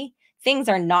body, things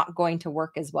are not going to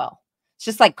work as well. It's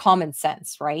just like common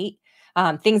sense, right?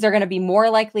 Things are going to be more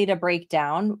likely to break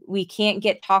down. We can't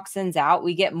get toxins out.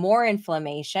 We get more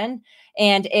inflammation.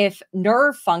 And if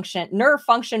nerve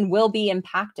function will be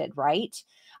impacted, right?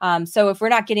 So if we're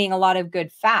not getting a lot of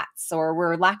good fats, or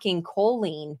we're lacking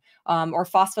choline or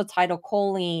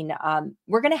phosphatidylcholine,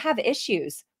 we're going to have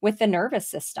issues with the nervous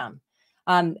system.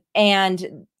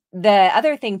 And the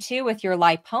other thing too with your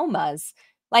lipomas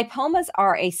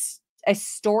are a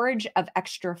storage of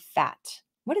extra fat.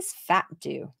 What does fat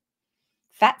do?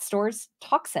 Fat stores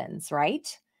toxins, right?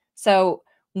 So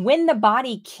when the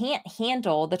body can't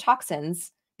handle the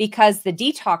toxins because the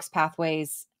detox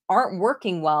pathways aren't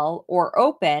working well or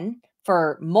open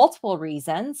for multiple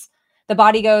reasons, the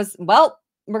body goes, well,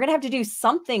 we're going to have to do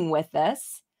something with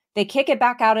this. They kick it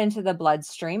back out into the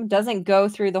bloodstream, doesn't go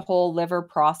through the whole liver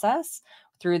process,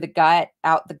 through the gut,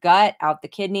 out the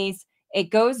kidneys.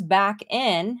 It goes back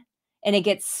in and it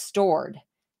gets stored.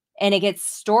 And it gets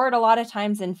stored a lot of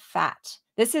times in fat.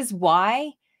 This is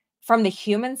why, from the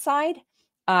human side,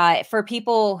 for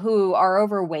people who are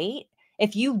overweight,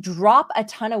 if you drop a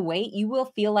ton of weight, you will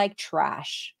feel like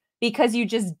trash because you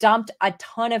just dumped a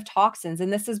ton of toxins.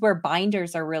 And this is where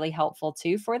binders are really helpful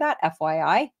too for that.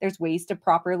 FYI, there's ways to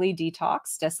properly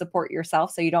detox to support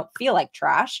yourself so you don't feel like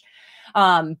trash.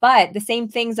 But the same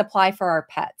things apply for our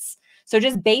pets. So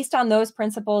just based on those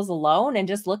principles alone and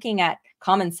just looking at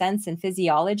common sense and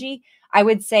physiology, I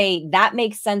would say that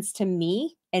makes sense to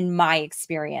me in my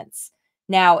experience.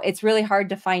 Now, it's really hard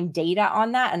to find data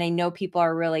on that. And I know people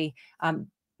are really,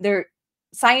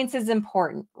 science is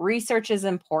important, research is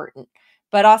important,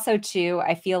 but also too,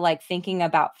 I feel like thinking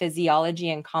about physiology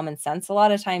and common sense a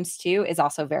lot of times too is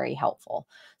also very helpful.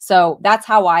 So that's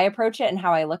how I approach it and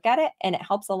how I look at it. And it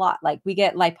helps a lot. Like we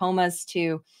get lipomas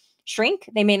to shrink.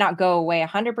 They may not go away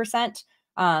 100%,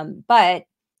 but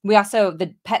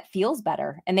the pet feels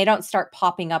better and they don't start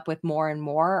popping up with more and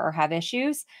more or have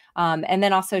issues. And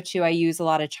then also too, I use a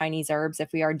lot of Chinese herbs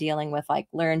if we are dealing with like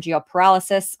laryngeal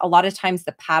paralysis. A lot of times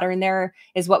the pattern there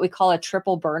is what we call a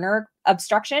triple burner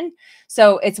obstruction.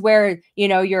 So it's where,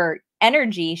 your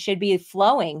energy should be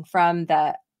flowing from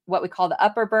what we call the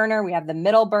upper burner. We have the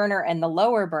middle burner and the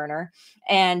lower burner.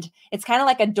 And it's kind of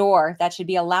like a door that should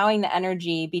be allowing the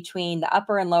energy between the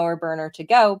upper and lower burner to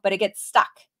go, but it gets stuck.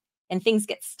 and things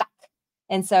get stuck.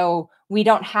 And so we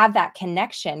don't have that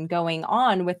connection going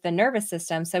on with the nervous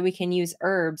system. So we can use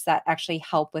herbs that actually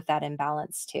help with that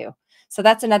imbalance too. So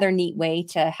that's another neat way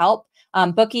to help.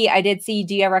 Bookie, I did see,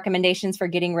 do you have recommendations for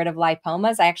getting rid of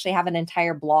lipomas? I actually have an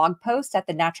entire blog post at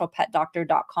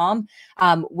thenaturalpetdoctor.com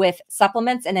with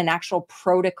supplements and an actual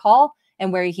protocol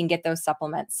and where you can get those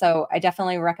supplements. So I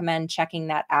definitely recommend checking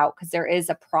that out because there is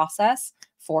a process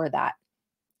for that.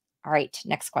 All right,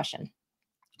 next question.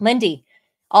 Lindy,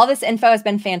 all this info has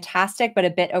been fantastic, but a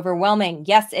bit overwhelming.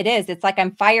 Yes, it is. It's like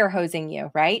I'm fire hosing you,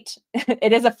 right?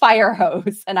 It is a fire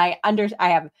hose. And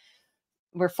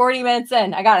we're 40 minutes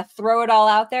in. I got to throw it all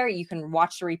out there. You can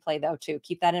watch the replay though, too.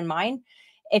 Keep that in mind.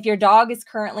 If your dog is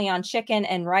currently on chicken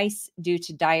and rice due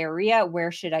to diarrhea,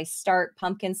 where should I start?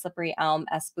 Pumpkin, slippery elm,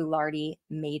 S. boulardii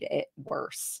made it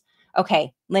worse.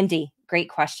 Okay, Lindy, great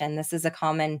question. This is a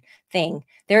common thing.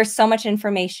 There's so much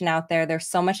information out there. There's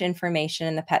so much information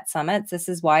in the pet summits. This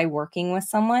is why working with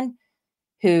someone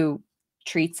who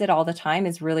treats it all the time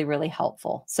is really, really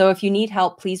helpful. So if you need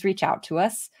help, please reach out to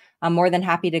us. I'm more than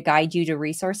happy to guide you to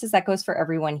resources. That goes for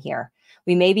everyone here.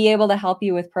 We may be able to help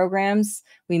you with programs.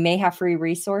 We may have free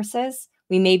resources.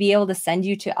 We may be able to send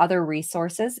you to other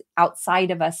resources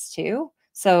outside of us too.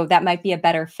 So that might be a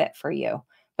better fit for you.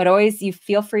 But always, you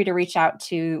feel free to reach out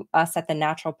to us at the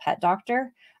Natural Pet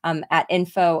Doctor at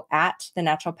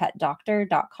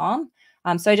info@thenaturalpetdoctor.com.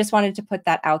 So I just wanted to put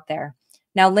that out there.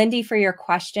 Now, Lindy, for your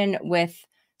question with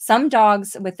some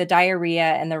dogs with the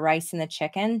diarrhea and the rice and the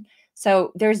chicken.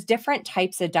 So there's different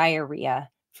types of diarrhea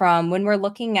from when we're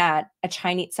looking at a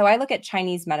Chinese. So I look at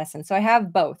Chinese medicine. So I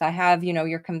have both. I have,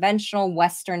 your conventional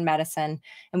Western medicine,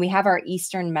 and we have our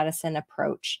Eastern medicine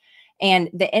approach. And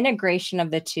the integration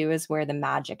of the two is where the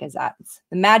magic is at.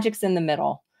 The magic's in the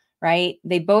middle, right?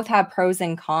 They both have pros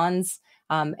and cons.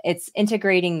 It's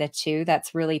integrating the two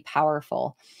that's really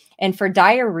powerful. And for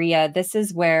diarrhea, this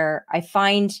is where I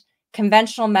find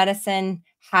conventional medicine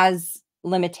has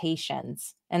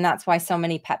limitations. And that's why so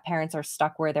many pet parents are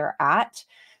stuck where they're at.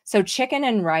 So chicken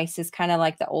and rice is kind of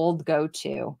like the old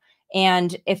go-to.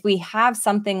 And if we have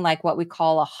something like what we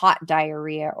call a hot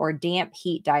diarrhea or damp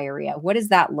heat diarrhea, what does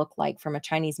that look like from a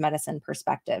Chinese medicine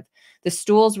perspective? The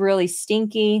stool's really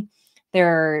stinky.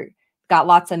 They're got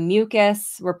lots of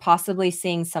mucus. We're possibly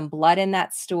seeing some blood in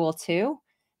that stool too.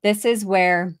 That's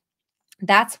where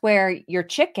your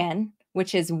chicken,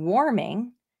 which is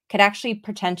warming, could actually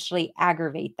potentially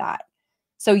aggravate that.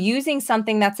 So using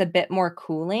something that's a bit more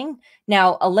cooling.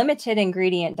 Now, a limited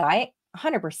ingredient diet,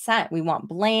 100%. We want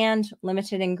bland,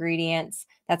 limited ingredients.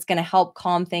 That's going to help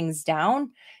calm things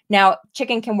down. Now,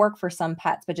 chicken can work for some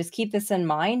pets, but just keep this in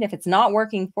mind. If it's not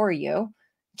working for you,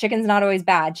 chicken's not always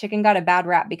bad. Chicken got a bad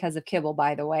rap because of kibble,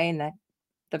 by the way, and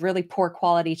the really poor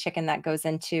quality chicken that goes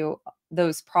into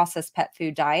those processed pet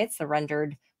food diets, the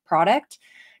rendered product.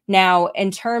 Now,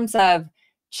 in terms of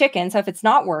chicken, so if it's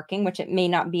not working, which it may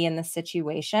not be in this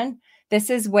situation, this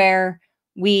is where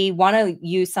we want to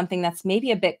use something that's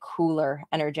maybe a bit cooler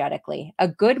energetically. A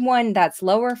good one that's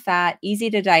lower fat, easy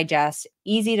to digest,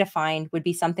 easy to find would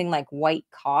be something like white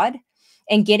cod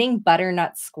and getting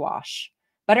butternut squash.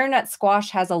 Butternut squash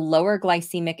has a lower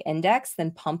glycemic index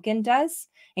than pumpkin does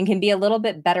and can be a little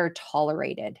bit better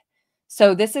tolerated.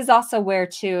 So this is also where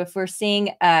too, if we're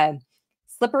seeing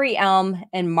slippery elm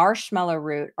and marshmallow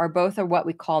root are both what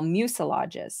we call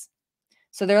mucilages.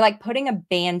 So they're like putting a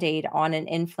Band-Aid on an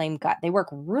inflamed gut. They work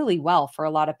really well for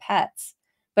a lot of pets.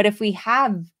 But if we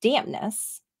have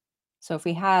dampness, so if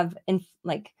we have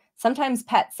sometimes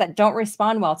pets that don't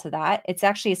respond well to that, it's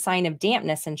actually a sign of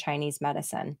dampness in Chinese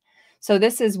medicine. So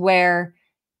this is where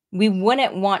we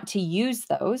wouldn't want to use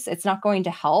those. It's not going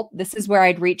to help. This is where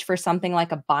I'd reach for something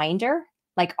like a binder,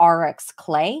 like RX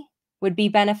clay would be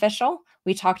beneficial.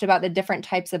 We talked about the different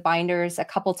types of binders a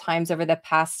couple times over the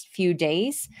past few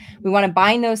days. We want to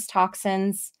bind those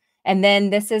toxins. And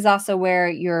then this is also where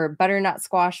your butternut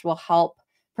squash will help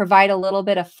provide a little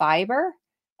bit of fiber.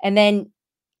 And then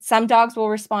some dogs will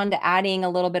respond to adding a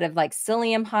little bit of like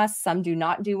psyllium husk. Some do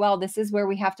not do well. This is where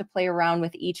we have to play around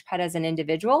with each pet as an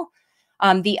individual.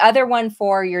 The other one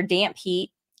for your damp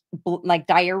heat, like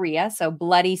diarrhea, so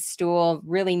bloody stool,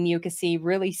 really mucousy,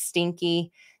 really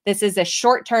stinky. This is a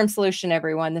short-term solution,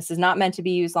 everyone. This is not meant to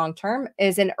be used long-term,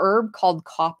 is an herb called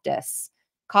Coptis.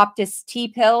 Coptis tea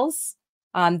pills.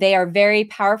 They are very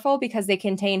powerful because they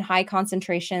contain high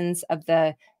concentrations of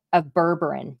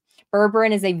berberine.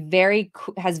 Berberine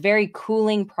has very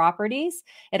cooling properties.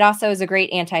 It also is a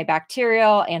great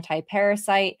antibacterial,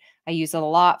 anti-parasite. I use it a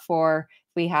lot for,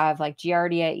 we have like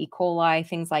Giardia, E. coli,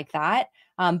 things like that.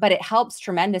 But it helps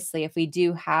tremendously if we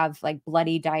do have like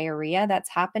bloody diarrhea that's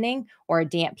happening or a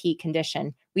damp heat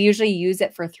condition. We usually use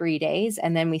it for 3 days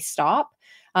and then we stop.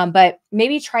 But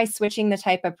maybe try switching the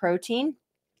type of protein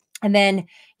and then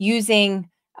using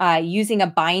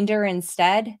a binder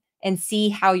instead and see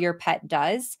how your pet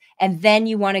does. And then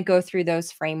you want to go through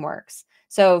those frameworks.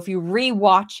 So if you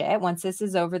rewatch it, once this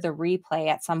is over the replay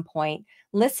at some point,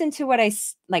 listen to what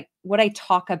I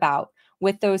talk about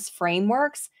with those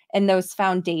frameworks and those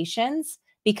foundations,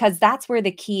 because that's where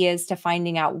the key is to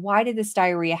finding out, why did this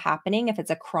diarrhea happening if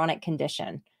it's a chronic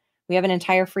condition. We have an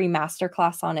entire free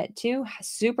masterclass on it too.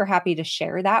 Super happy to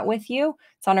share that with you.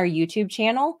 It's on our YouTube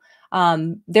channel.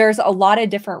 There's a lot of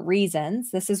different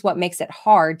reasons. This is what makes it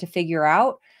hard to figure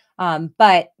out.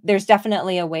 But there's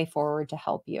definitely a way forward to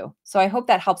help you. So I hope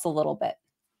that helps a little bit.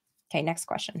 Okay, next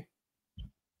question.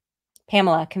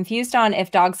 Pamela, confused on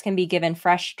if dogs can be given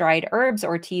fresh dried herbs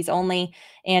or teas only,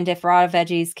 and if raw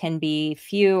veggies can be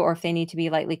few or if they need to be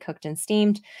lightly cooked and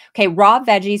steamed. Okay, raw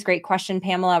veggies, great question,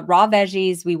 Pamela. Raw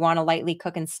veggies, we want to lightly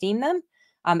cook and steam them,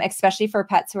 especially for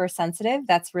pets who are sensitive.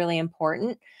 That's really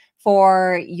important.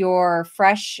 For your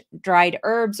fresh dried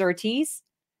herbs or teas,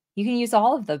 you can use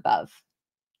all of the above.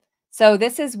 So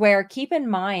this is where, keep in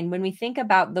mind, when we think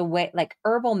about the way, like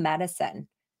herbal medicine,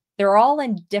 they're all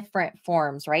in different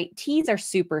forms, right? Teas are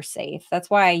super safe.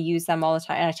 That's why I use them all the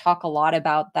time. And I talk a lot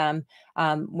about them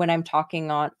when I'm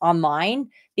talking online,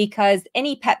 because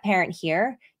any pet parent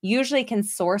here usually can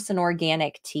source an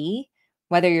organic tea,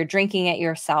 whether you're drinking it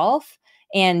yourself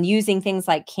and using things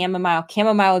like chamomile.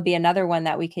 Chamomile would be another one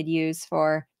that we could use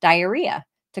for diarrhea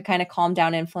to kind of calm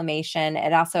down inflammation.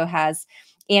 It also has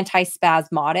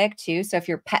antispasmodic too. So if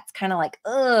your pet's kind of like,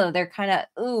 they're kind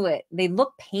of, they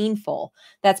look painful,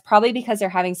 that's probably because they're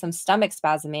having some stomach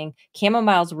spasming.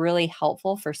 Chamomile is really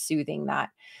helpful for soothing that.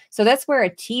 So that's where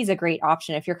a tea is a great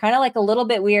option. If you're kind of like a little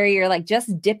bit weary, you're like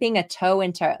just dipping a toe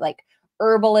into like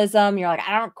herbalism, you're like,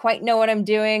 I don't quite know what I'm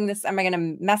doing. Am I going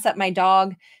to mess up my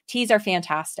dog? Teas are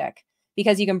fantastic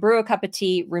because you can brew a cup of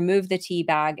tea, remove the tea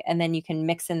bag, and then you can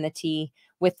mix in the tea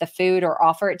with the food or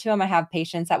offer it to them. I have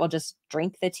patients that will just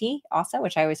drink the tea also,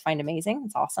 which I always find amazing.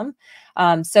 It's awesome.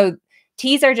 So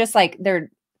teas are just like,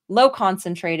 they're low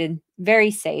concentrated,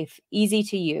 very safe, easy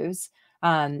to use.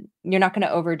 You're not going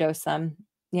to overdose them.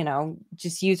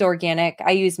 Just use organic.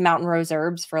 I use mountain rose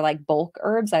herbs for like bulk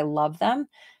herbs. I love them.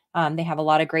 They have a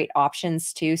lot of great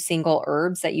options too, single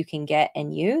herbs that you can get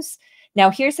and use.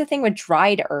 Now, here's the thing with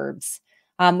dried herbs.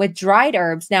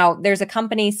 Now there's a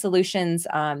company, Solutions,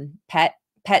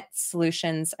 Pet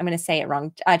Solutions. I'm going to say it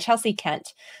wrong. Chelsea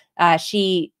Kent.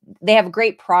 They have a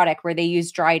great product where they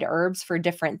use dried herbs for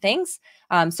different things.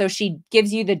 So she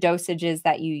gives you the dosages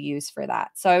that you use for that.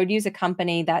 So I would use a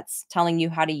company that's telling you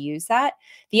how to use that.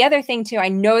 The other thing too, I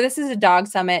know this is a dog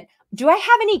summit. Do I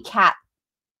have any cat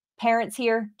parents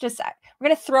here? We're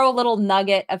going to throw a little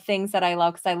nugget of things that I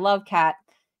love, because I love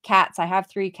cats. I have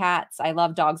 3 cats. I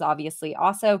love dogs, obviously.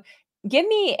 Also, give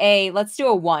me let's do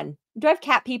a 1. Do I have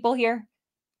cat people here?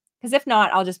 Because if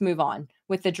not, I'll just move on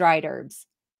with the dried herbs.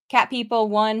 Cat people,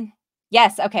 1.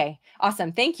 Yes. Okay.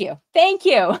 Awesome. Thank you. Thank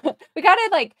you. We got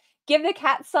to give the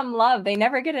cats some love. They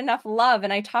never get enough love.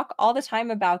 And I talk all the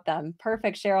time about them.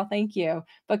 Perfect, Cheryl. Thank you.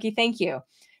 Bookie, thank you.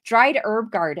 Dried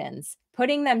herb gardens,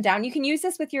 putting them down. You can use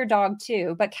this with your dog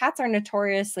too, but cats are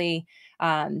notoriously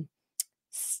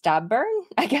stubborn,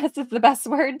 I guess is the best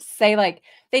word to say. Like,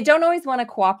 they don't always want to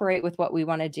cooperate with what we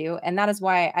want to do. And that is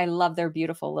why I love their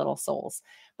beautiful little souls.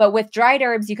 But with dried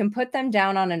herbs, you can put them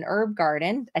down on an herb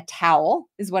garden. A towel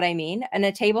is what I mean. And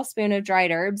a tablespoon of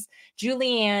dried herbs.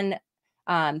 Julianne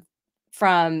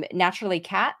from Naturally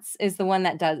Cats is the one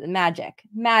that does magic.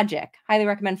 Highly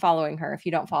recommend following her if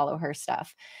you don't follow her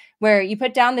stuff, where you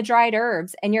put down the dried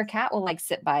herbs and your cat will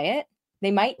sit by it.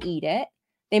 They might eat it.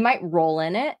 They might roll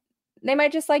in it. They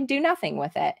might just do nothing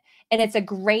with it. And it's a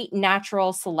great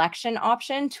natural selection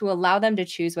option to allow them to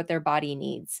choose what their body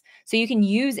needs. So you can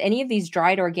use any of these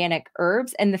dried organic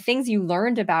herbs, and the things you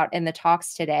learned about in the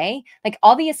talks today, like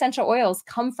all the essential oils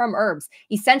come from herbs.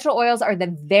 Essential oils are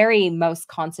the very most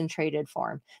concentrated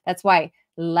form. That's why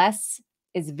less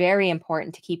is very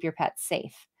important to keep your pets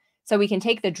safe. So we can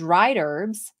take the dried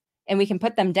herbs and we can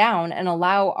put them down and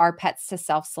allow our pets to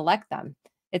self-select them.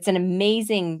 It's an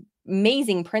amazing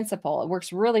principle. It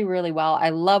works really, really well. I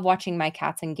love watching my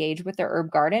cats engage with their herb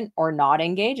garden or not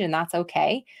engage, and that's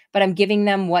okay. But I'm giving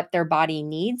them what their body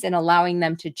needs and allowing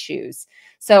them to choose.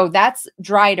 So that's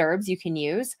dried herbs you can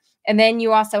use. And then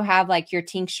you also have your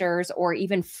tinctures or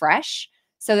even fresh.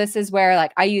 So this is where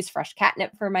like I use fresh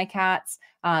catnip for my cats.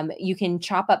 You can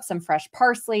chop up some fresh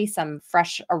parsley, some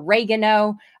fresh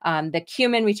oregano, the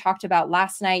cumin we talked about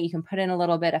last night. You can put in a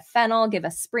little bit of fennel, give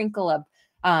a sprinkle of,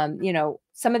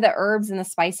 some of the herbs and the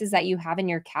spices that you have in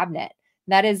your cabinet.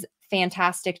 That is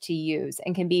fantastic to use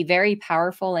and can be very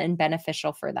powerful and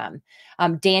beneficial for them.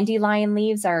 Dandelion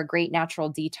leaves are a great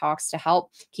natural detox to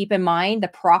help. Keep in mind the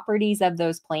properties of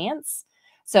those plants.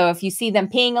 So if you see them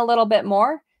peeing a little bit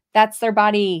more, that's their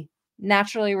body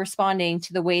naturally responding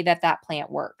to the way that that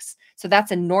plant works. So that's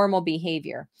a normal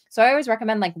behavior. So I always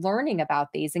recommend like learning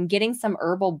about these and getting some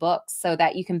herbal books so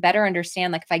that you can better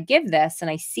understand, like if I give this and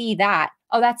I see that,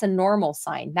 oh, that's a normal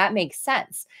sign. That makes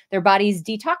sense. Their body's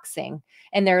detoxing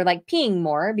and they're like peeing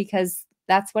more because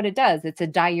that's what it does. It's a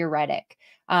diuretic.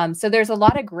 So there's a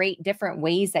lot of great different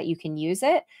ways that you can use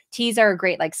it. Teas are a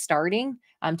great like starting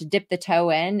to dip the toe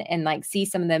in and like see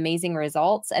some of the amazing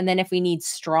results. And then if we need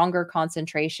stronger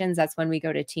concentrations, that's when we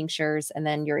go to tinctures, and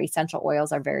then your essential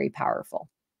oils are very powerful.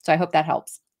 So I hope that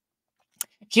helps.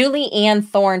 Julie Ann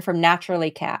Thorne from Naturally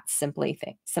Cats,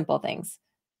 simple things.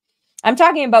 I'm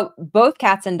talking about both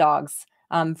cats and dogs,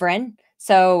 Vrin.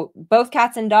 So both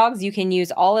cats and dogs, you can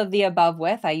use all of the above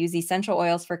with. I use essential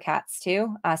oils for cats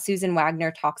too. Susan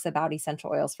Wagner talks about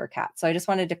essential oils for cats. So I just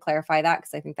wanted to clarify that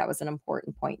because I think that was an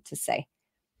important point to say.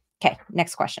 Okay,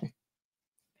 next question.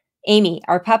 Amy,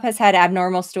 our pup has had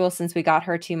abnormal stool since we got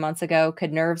her 2 months ago.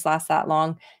 Could nerves last that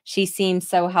long? She seems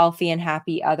so healthy and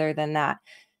happy other than that.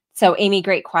 So Amy,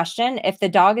 great question. If the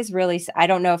dog is really, I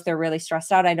don't know if they're really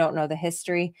stressed out. I don't know the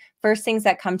history. First things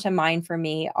that come to mind for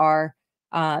me are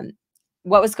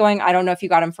what was going, I don't know if you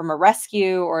got them from a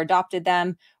rescue or adopted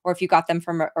them, or if you got them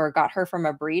from or got her from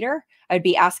a breeder. I'd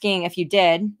be asking if you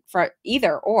did for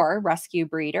either or rescue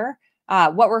breeder.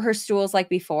 What were her stools like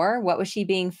before? What was she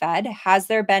being fed? Has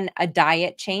there been a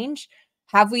diet change?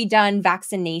 Have we done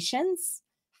vaccinations?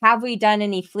 Have we done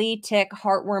any flea, tick,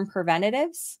 heartworm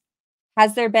preventatives?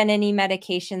 Has there been any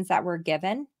medications that were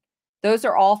given? Those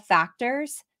are all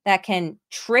factors that can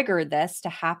trigger this to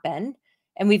happen.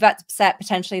 And we've upset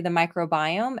potentially the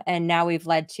microbiome, and now we've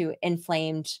led to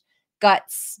inflamed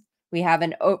guts. We have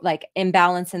an like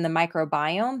imbalance in the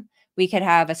microbiome. We could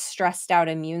have a stressed out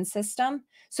immune system.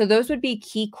 So those would be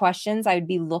key questions I would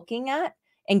be looking at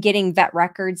and getting vet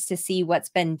records to see what's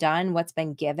been done, what's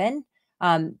been given,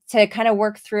 to kind of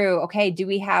work through, okay, do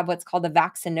we have what's called a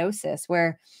vaccinosis,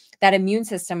 where that immune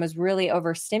system was really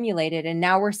overstimulated, and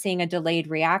now we're seeing a delayed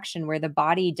reaction where the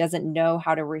body doesn't know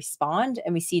how to respond,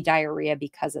 and we see diarrhea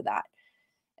because of that.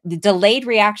 The delayed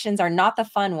reactions are not the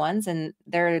fun ones, and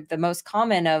they're the most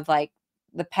common of like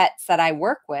the pets that I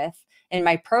work with in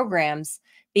my programs,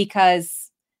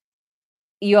 because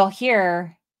you'll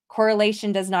hear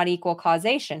correlation does not equal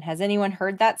causation. Has anyone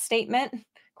heard that statement?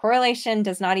 Correlation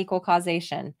does not equal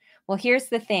causation. Well, here's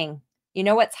the thing. You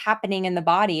know what's happening in the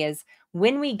body is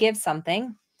when we give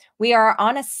something, we are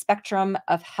on a spectrum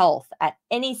of health at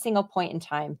any single point in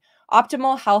time.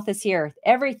 Optimal health is here.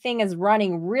 Everything is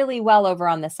running really well over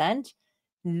on this end.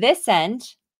 This end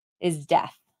is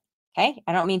death. Okay.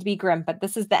 I don't mean to be grim, but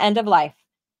this is the end of life.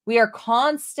 We are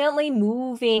constantly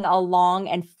moving along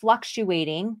and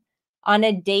fluctuating on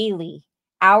a daily,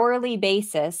 hourly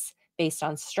basis based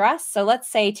on stress. So let's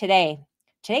say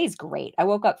today's great. I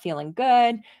woke up feeling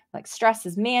good, like stress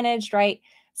is managed, right?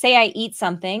 Say I eat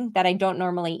something that I don't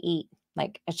normally eat,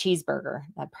 like a cheeseburger,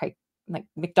 like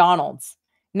McDonald's,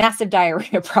 massive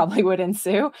diarrhea probably would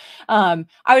ensue. I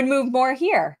would move more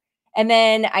here. And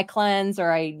then I cleanse,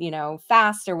 or I,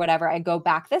 fast or whatever. I go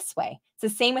back this way. It's the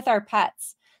same with our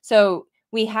pets. So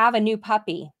we have a new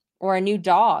puppy or a new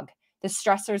dog. The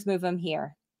stressors move them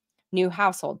here. New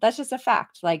household. That's just a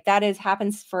fact. Like that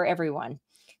happens for everyone.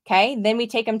 Okay. Then we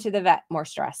take them to the vet, more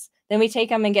stress. Then we take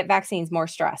them and get vaccines, more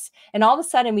stress. And all of a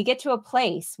sudden we get to a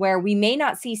place where we may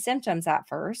not see symptoms at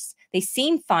first. They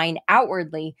seem fine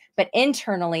outwardly, but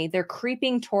internally they're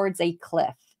creeping towards a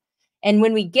cliff. And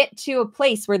when we get to a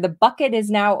place where the bucket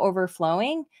is now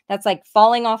overflowing, that's like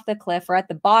falling off the cliff, or at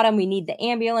the bottom, we need the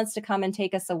ambulance to come and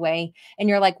take us away. And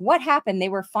you're like, what happened? They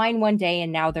were fine one day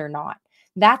and now they're not.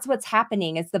 That's what's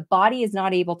happening, is the body is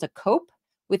not able to cope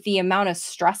with the amount of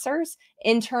stressors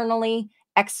internally,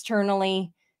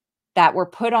 externally, that were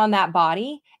put on that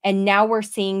body. And now we're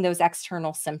seeing those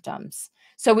external symptoms.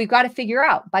 So we've got to figure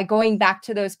out, by going back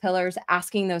to those pillars,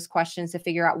 asking those questions to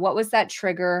figure out what was that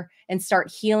trigger, and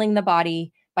start healing the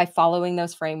body by following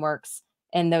those frameworks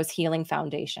and those healing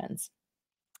foundations.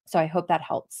 So I hope that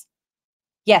helps.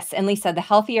 Yes. And Lisa, the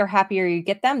healthier, happier you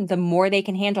get them, the more they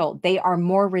can handle. They are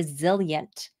more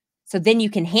resilient. So then you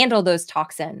can handle those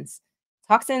toxins.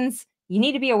 Toxins, you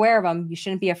need to be aware of them. You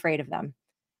shouldn't be afraid of them.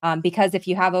 because if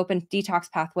you have open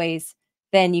detox pathways,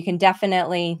 then you can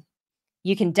definitely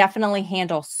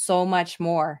handle so much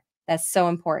more. That's so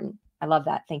important. I love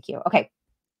that. Thank you. Okay.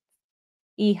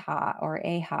 Iha or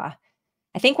Aha.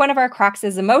 I think one of our cracks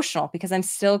is emotional because I'm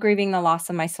still grieving the loss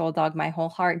of my soul dog, my whole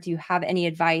heart. Do you have any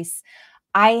advice?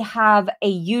 I have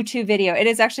a YouTube video. It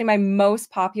is actually my most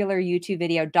popular YouTube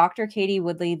video, Dr. Katie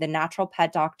Woodley, the natural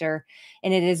pet doctor,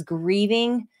 and it is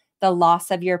grieving the loss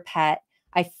of your pet.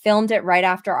 I filmed it right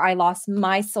after I lost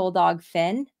my soul dog,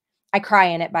 Finn. I cry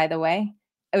in it, by the way.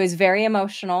 It was very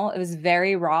emotional. It was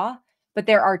very raw, but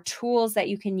there are tools that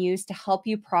you can use to help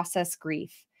you process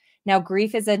grief. Now,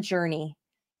 grief is a journey,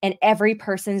 and every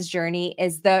person's journey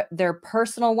is their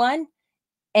personal one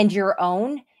and your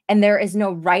own. And there is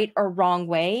no right or wrong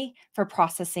way for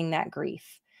processing that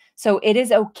grief. So it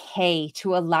is okay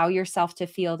to allow yourself to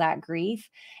feel that grief,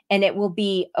 and it will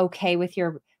be okay with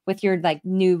your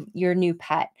new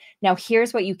pet. Now,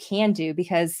 here's what you can do,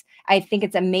 because I think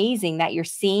it's amazing that you're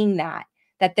seeing that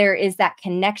there is that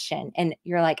connection, and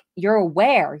you're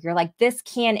aware, you're like, this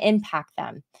can impact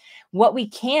them. What we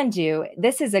can do,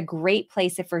 this is a great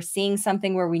place if we're seeing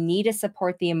something where we need to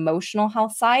support the emotional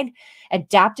health side.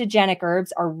 Adaptogenic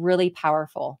herbs are really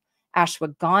powerful.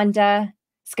 Ashwagandha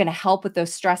is going to help with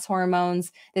those stress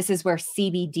hormones. This is where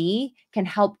CBD can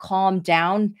help calm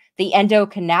down the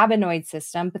endocannabinoid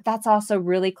system, but that's also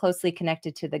really closely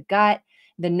connected to the gut,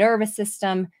 the nervous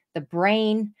system, the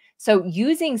brain. So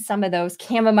using some of those,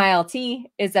 chamomile tea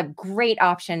is a great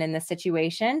option in this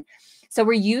situation. So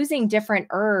we're using different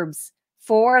herbs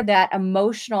for that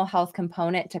emotional health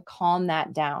component to calm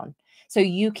that down. So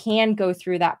you can go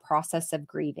through that process of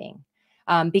grieving.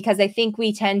 Because I think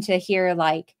we tend to hear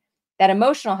like that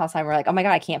emotional health side. We're like, oh my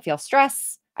God, I can't feel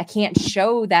stress. I can't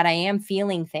show that I am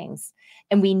feeling things.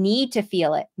 And we need to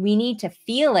feel it. We need to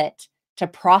feel it to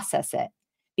process it.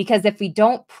 Because if we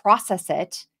don't process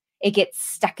it, it gets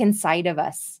stuck inside of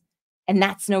us. And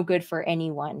that's no good for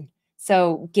anyone.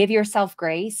 So give yourself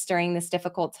grace during this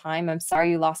difficult time. I'm sorry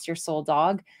you lost your soul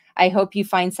dog. I hope you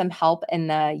find some help in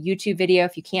the YouTube video.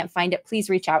 If you can't find it, please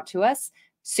reach out to us.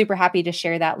 Super happy to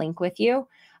share that link with you.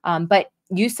 But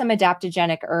use some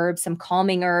adaptogenic herbs, some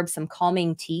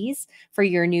calming teas for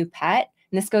your new pet.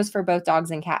 And this goes for both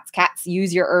dogs and cats. Cats,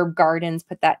 use your herb gardens,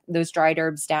 put those dried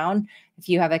herbs down. If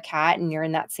you have a cat and you're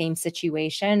in that same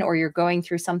situation, or you're going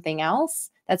through something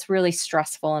else that's really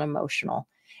stressful and emotional.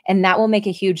 And that will make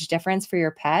a huge difference for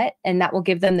your pet. And that will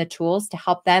give them the tools to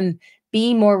help them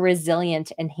be more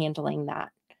resilient in handling that.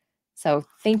 So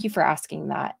thank you for asking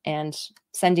that, and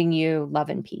sending you love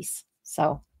and peace.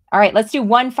 So, all right, let's do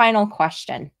one final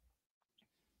question.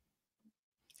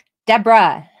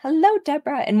 Deborah. Hello,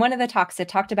 Deborah. In one of the talks, it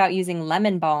talked about using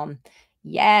lemon balm.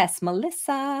 Yes,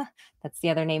 Melissa. That's the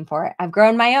other name for it. I've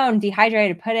grown my own,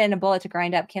 dehydrated, put it in a bullet to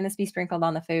grind up. Can this be sprinkled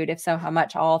on the food? If so, how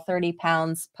much? All 30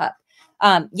 pounds, pup.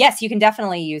 Yes, you can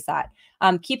definitely use that.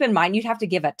 Keep in mind, you'd have to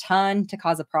give a ton to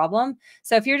cause a problem.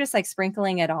 So if you're just like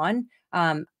sprinkling it on,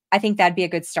 I think that'd be a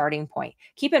good starting point.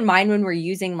 Keep in mind, when we're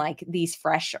using like these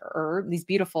fresh herbs, these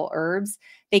beautiful herbs,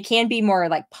 they can be more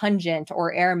like pungent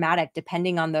or aromatic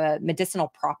depending on the medicinal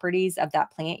properties of that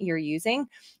plant you're using.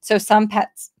 So some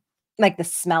pets, like the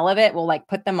smell of it will like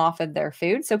put them off of their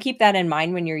food. So keep that in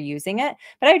mind when you're using it.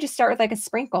 But I would just start with like a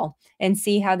sprinkle and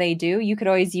see how they do. You could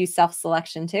always use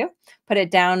self-selection too. Put it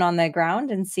down on the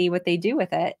ground and see what they do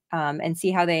with it, and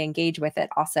see how they engage with it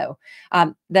also.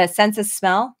 The sense of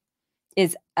smell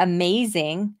is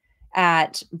amazing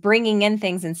at bringing in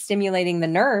things and stimulating the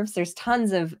nerves. There's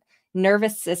tons of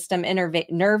nervous system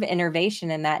nerve innervation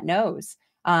in that nose.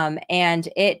 And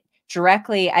it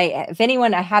directly, if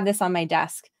anyone, I have this on my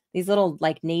desk, these little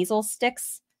like nasal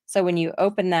sticks. So when you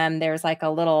open them, there's like a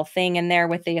little thing in there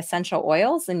with the essential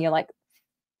oils, and you like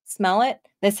smell it.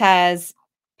 This has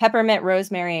peppermint,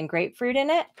 rosemary, and grapefruit in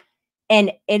it,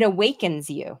 and it awakens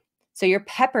you. So your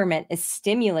peppermint is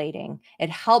stimulating. It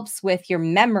helps with your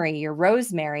memory, your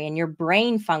rosemary, and your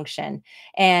brain function.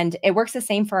 And it works the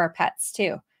same for our pets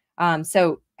too.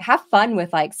 So have fun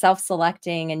with like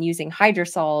self-selecting and using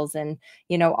hydrosols, and,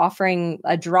 offering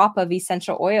a drop of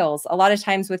essential oils. A lot of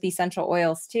times with essential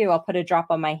oils too, I'll put a drop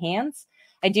on my hands.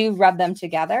 I do rub them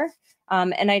together.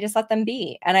 And I just let them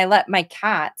be. And I let my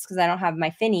cats, because I don't have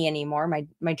my Finny anymore,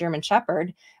 my German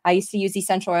Shepherd. I used to use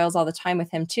essential oils all the time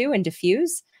with him too, and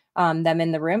diffuse them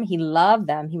in the room. He loved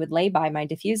them. He would lay by my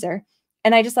diffuser,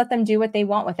 and I just let them do what they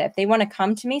want with it. If they want to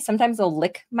come to me, sometimes they'll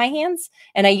lick my hands,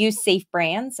 and I use safe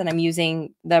brands, and I'm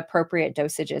using the appropriate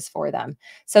dosages for them.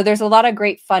 So there's a lot of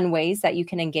great fun ways that you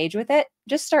can engage with it.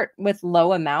 Just start with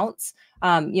low amounts.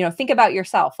 Think about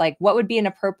yourself. Like, what would be an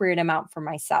appropriate amount for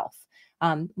myself?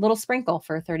 Little sprinkle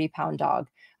for a 30-pound dog.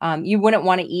 You wouldn't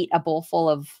want to eat a bowl full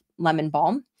of lemon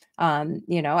balm.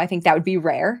 I think that would be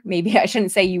rare. Maybe I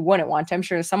shouldn't say you wouldn't want to. I'm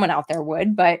sure someone out there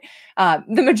would, but the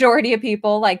majority of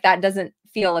people, like, that doesn't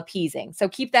feel appeasing. So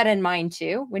keep that in mind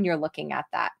too when you're looking at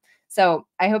that. So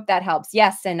I hope that helps.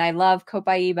 Yes, and I love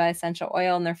copaiba essential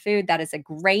oil in their food. That is a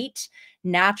great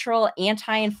natural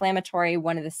anti-inflammatory,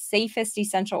 one of the safest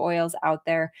essential oils out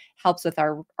there. Helps with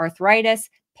our arthritis,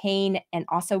 pain, and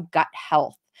also gut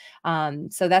health.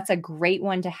 So that's a great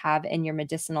one to have in your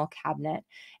medicinal cabinet.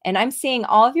 And I'm seeing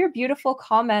all of your beautiful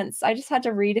comments. I just had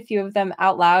to read a few of them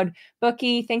out loud.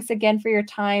 Bookie, thanks again for your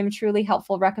time. Truly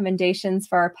helpful recommendations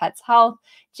for our pets' health.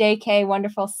 JK,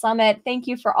 wonderful summit. Thank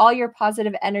you for all your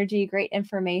positive energy, great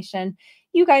information.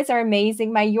 You guys are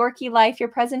amazing. My Yorkie life, your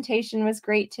presentation was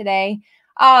great today.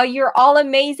 Oh, you're all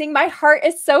amazing. My heart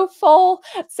is so full.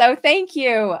 So thank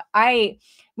you.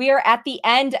 We are at the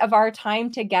end of our time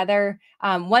together.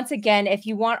 Once again, if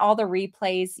you want all the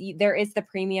replays, there is the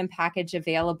premium package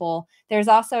available. There's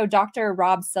also Dr.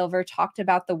 Rob Silver talked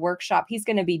about the workshop. He's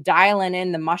going to be dialing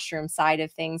in the mushroom side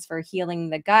of things for healing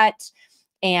the gut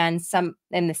and some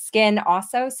in the skin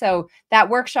also. So that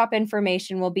workshop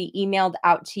information will be emailed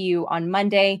out to you on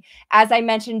Monday. As I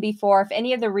mentioned before, if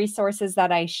any of the resources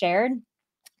that I shared,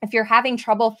 if you're having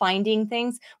trouble finding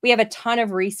things, we have a ton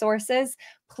of resources.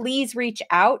 Please reach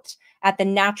out at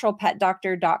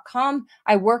thenaturalpetdoctor.com.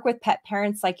 I work with pet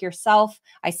parents like yourself.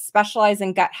 I specialize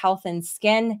in gut health and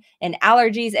skin and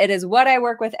allergies. It is what I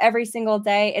work with every single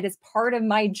day. It is part of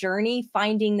my journey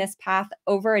finding this path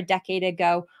over a decade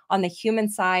ago on the human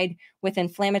side with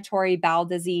inflammatory bowel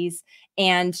disease.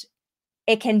 And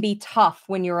it can be tough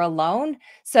when you're alone.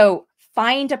 So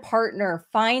find a partner,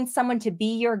 find someone to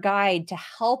be your guide, to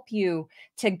help you,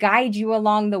 to guide you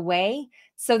along the way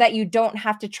so that you don't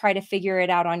have to try to figure it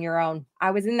out on your own. I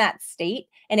was in that state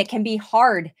and it can be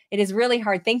hard. It is really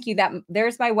hard. Thank you.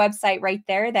 There's my website right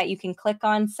there that you can click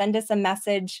on, send us a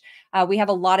message. We have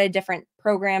a lot of different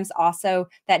programs also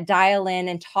that dial in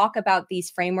and talk about these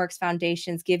frameworks,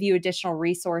 foundations, give you additional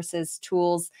resources,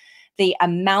 tools, the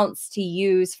amounts to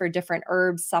use for different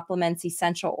herbs, supplements,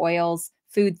 essential oils,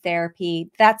 food therapy.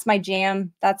 That's my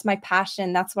jam. That's my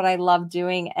passion. That's what I love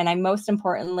doing. And I most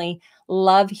importantly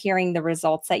love hearing the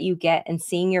results that you get and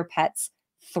seeing your pets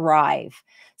thrive.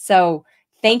 So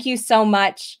thank you so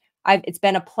much. It's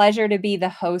been a pleasure to be the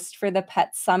host for the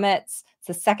Pet Summits. It's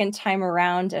the second time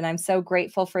around, and I'm so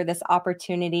grateful for this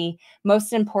opportunity.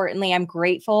 Most importantly, I'm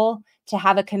grateful to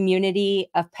have a community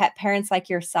of pet parents like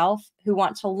yourself who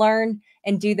want to learn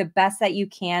and do the best that you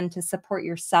can to support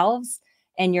yourselves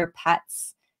and your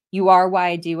pets. You are why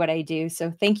I do what I do.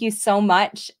 So thank you so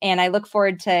much. And I look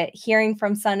forward to hearing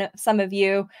from some of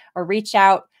you, or reach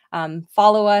out,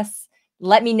 follow us.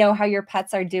 Let me know how your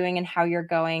pets are doing and how you're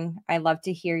going. I love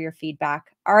to hear your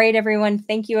feedback. All right, everyone.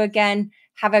 Thank you again.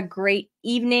 Have a great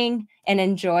evening and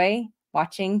enjoy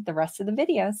watching the rest of the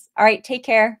videos. All right, take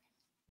care.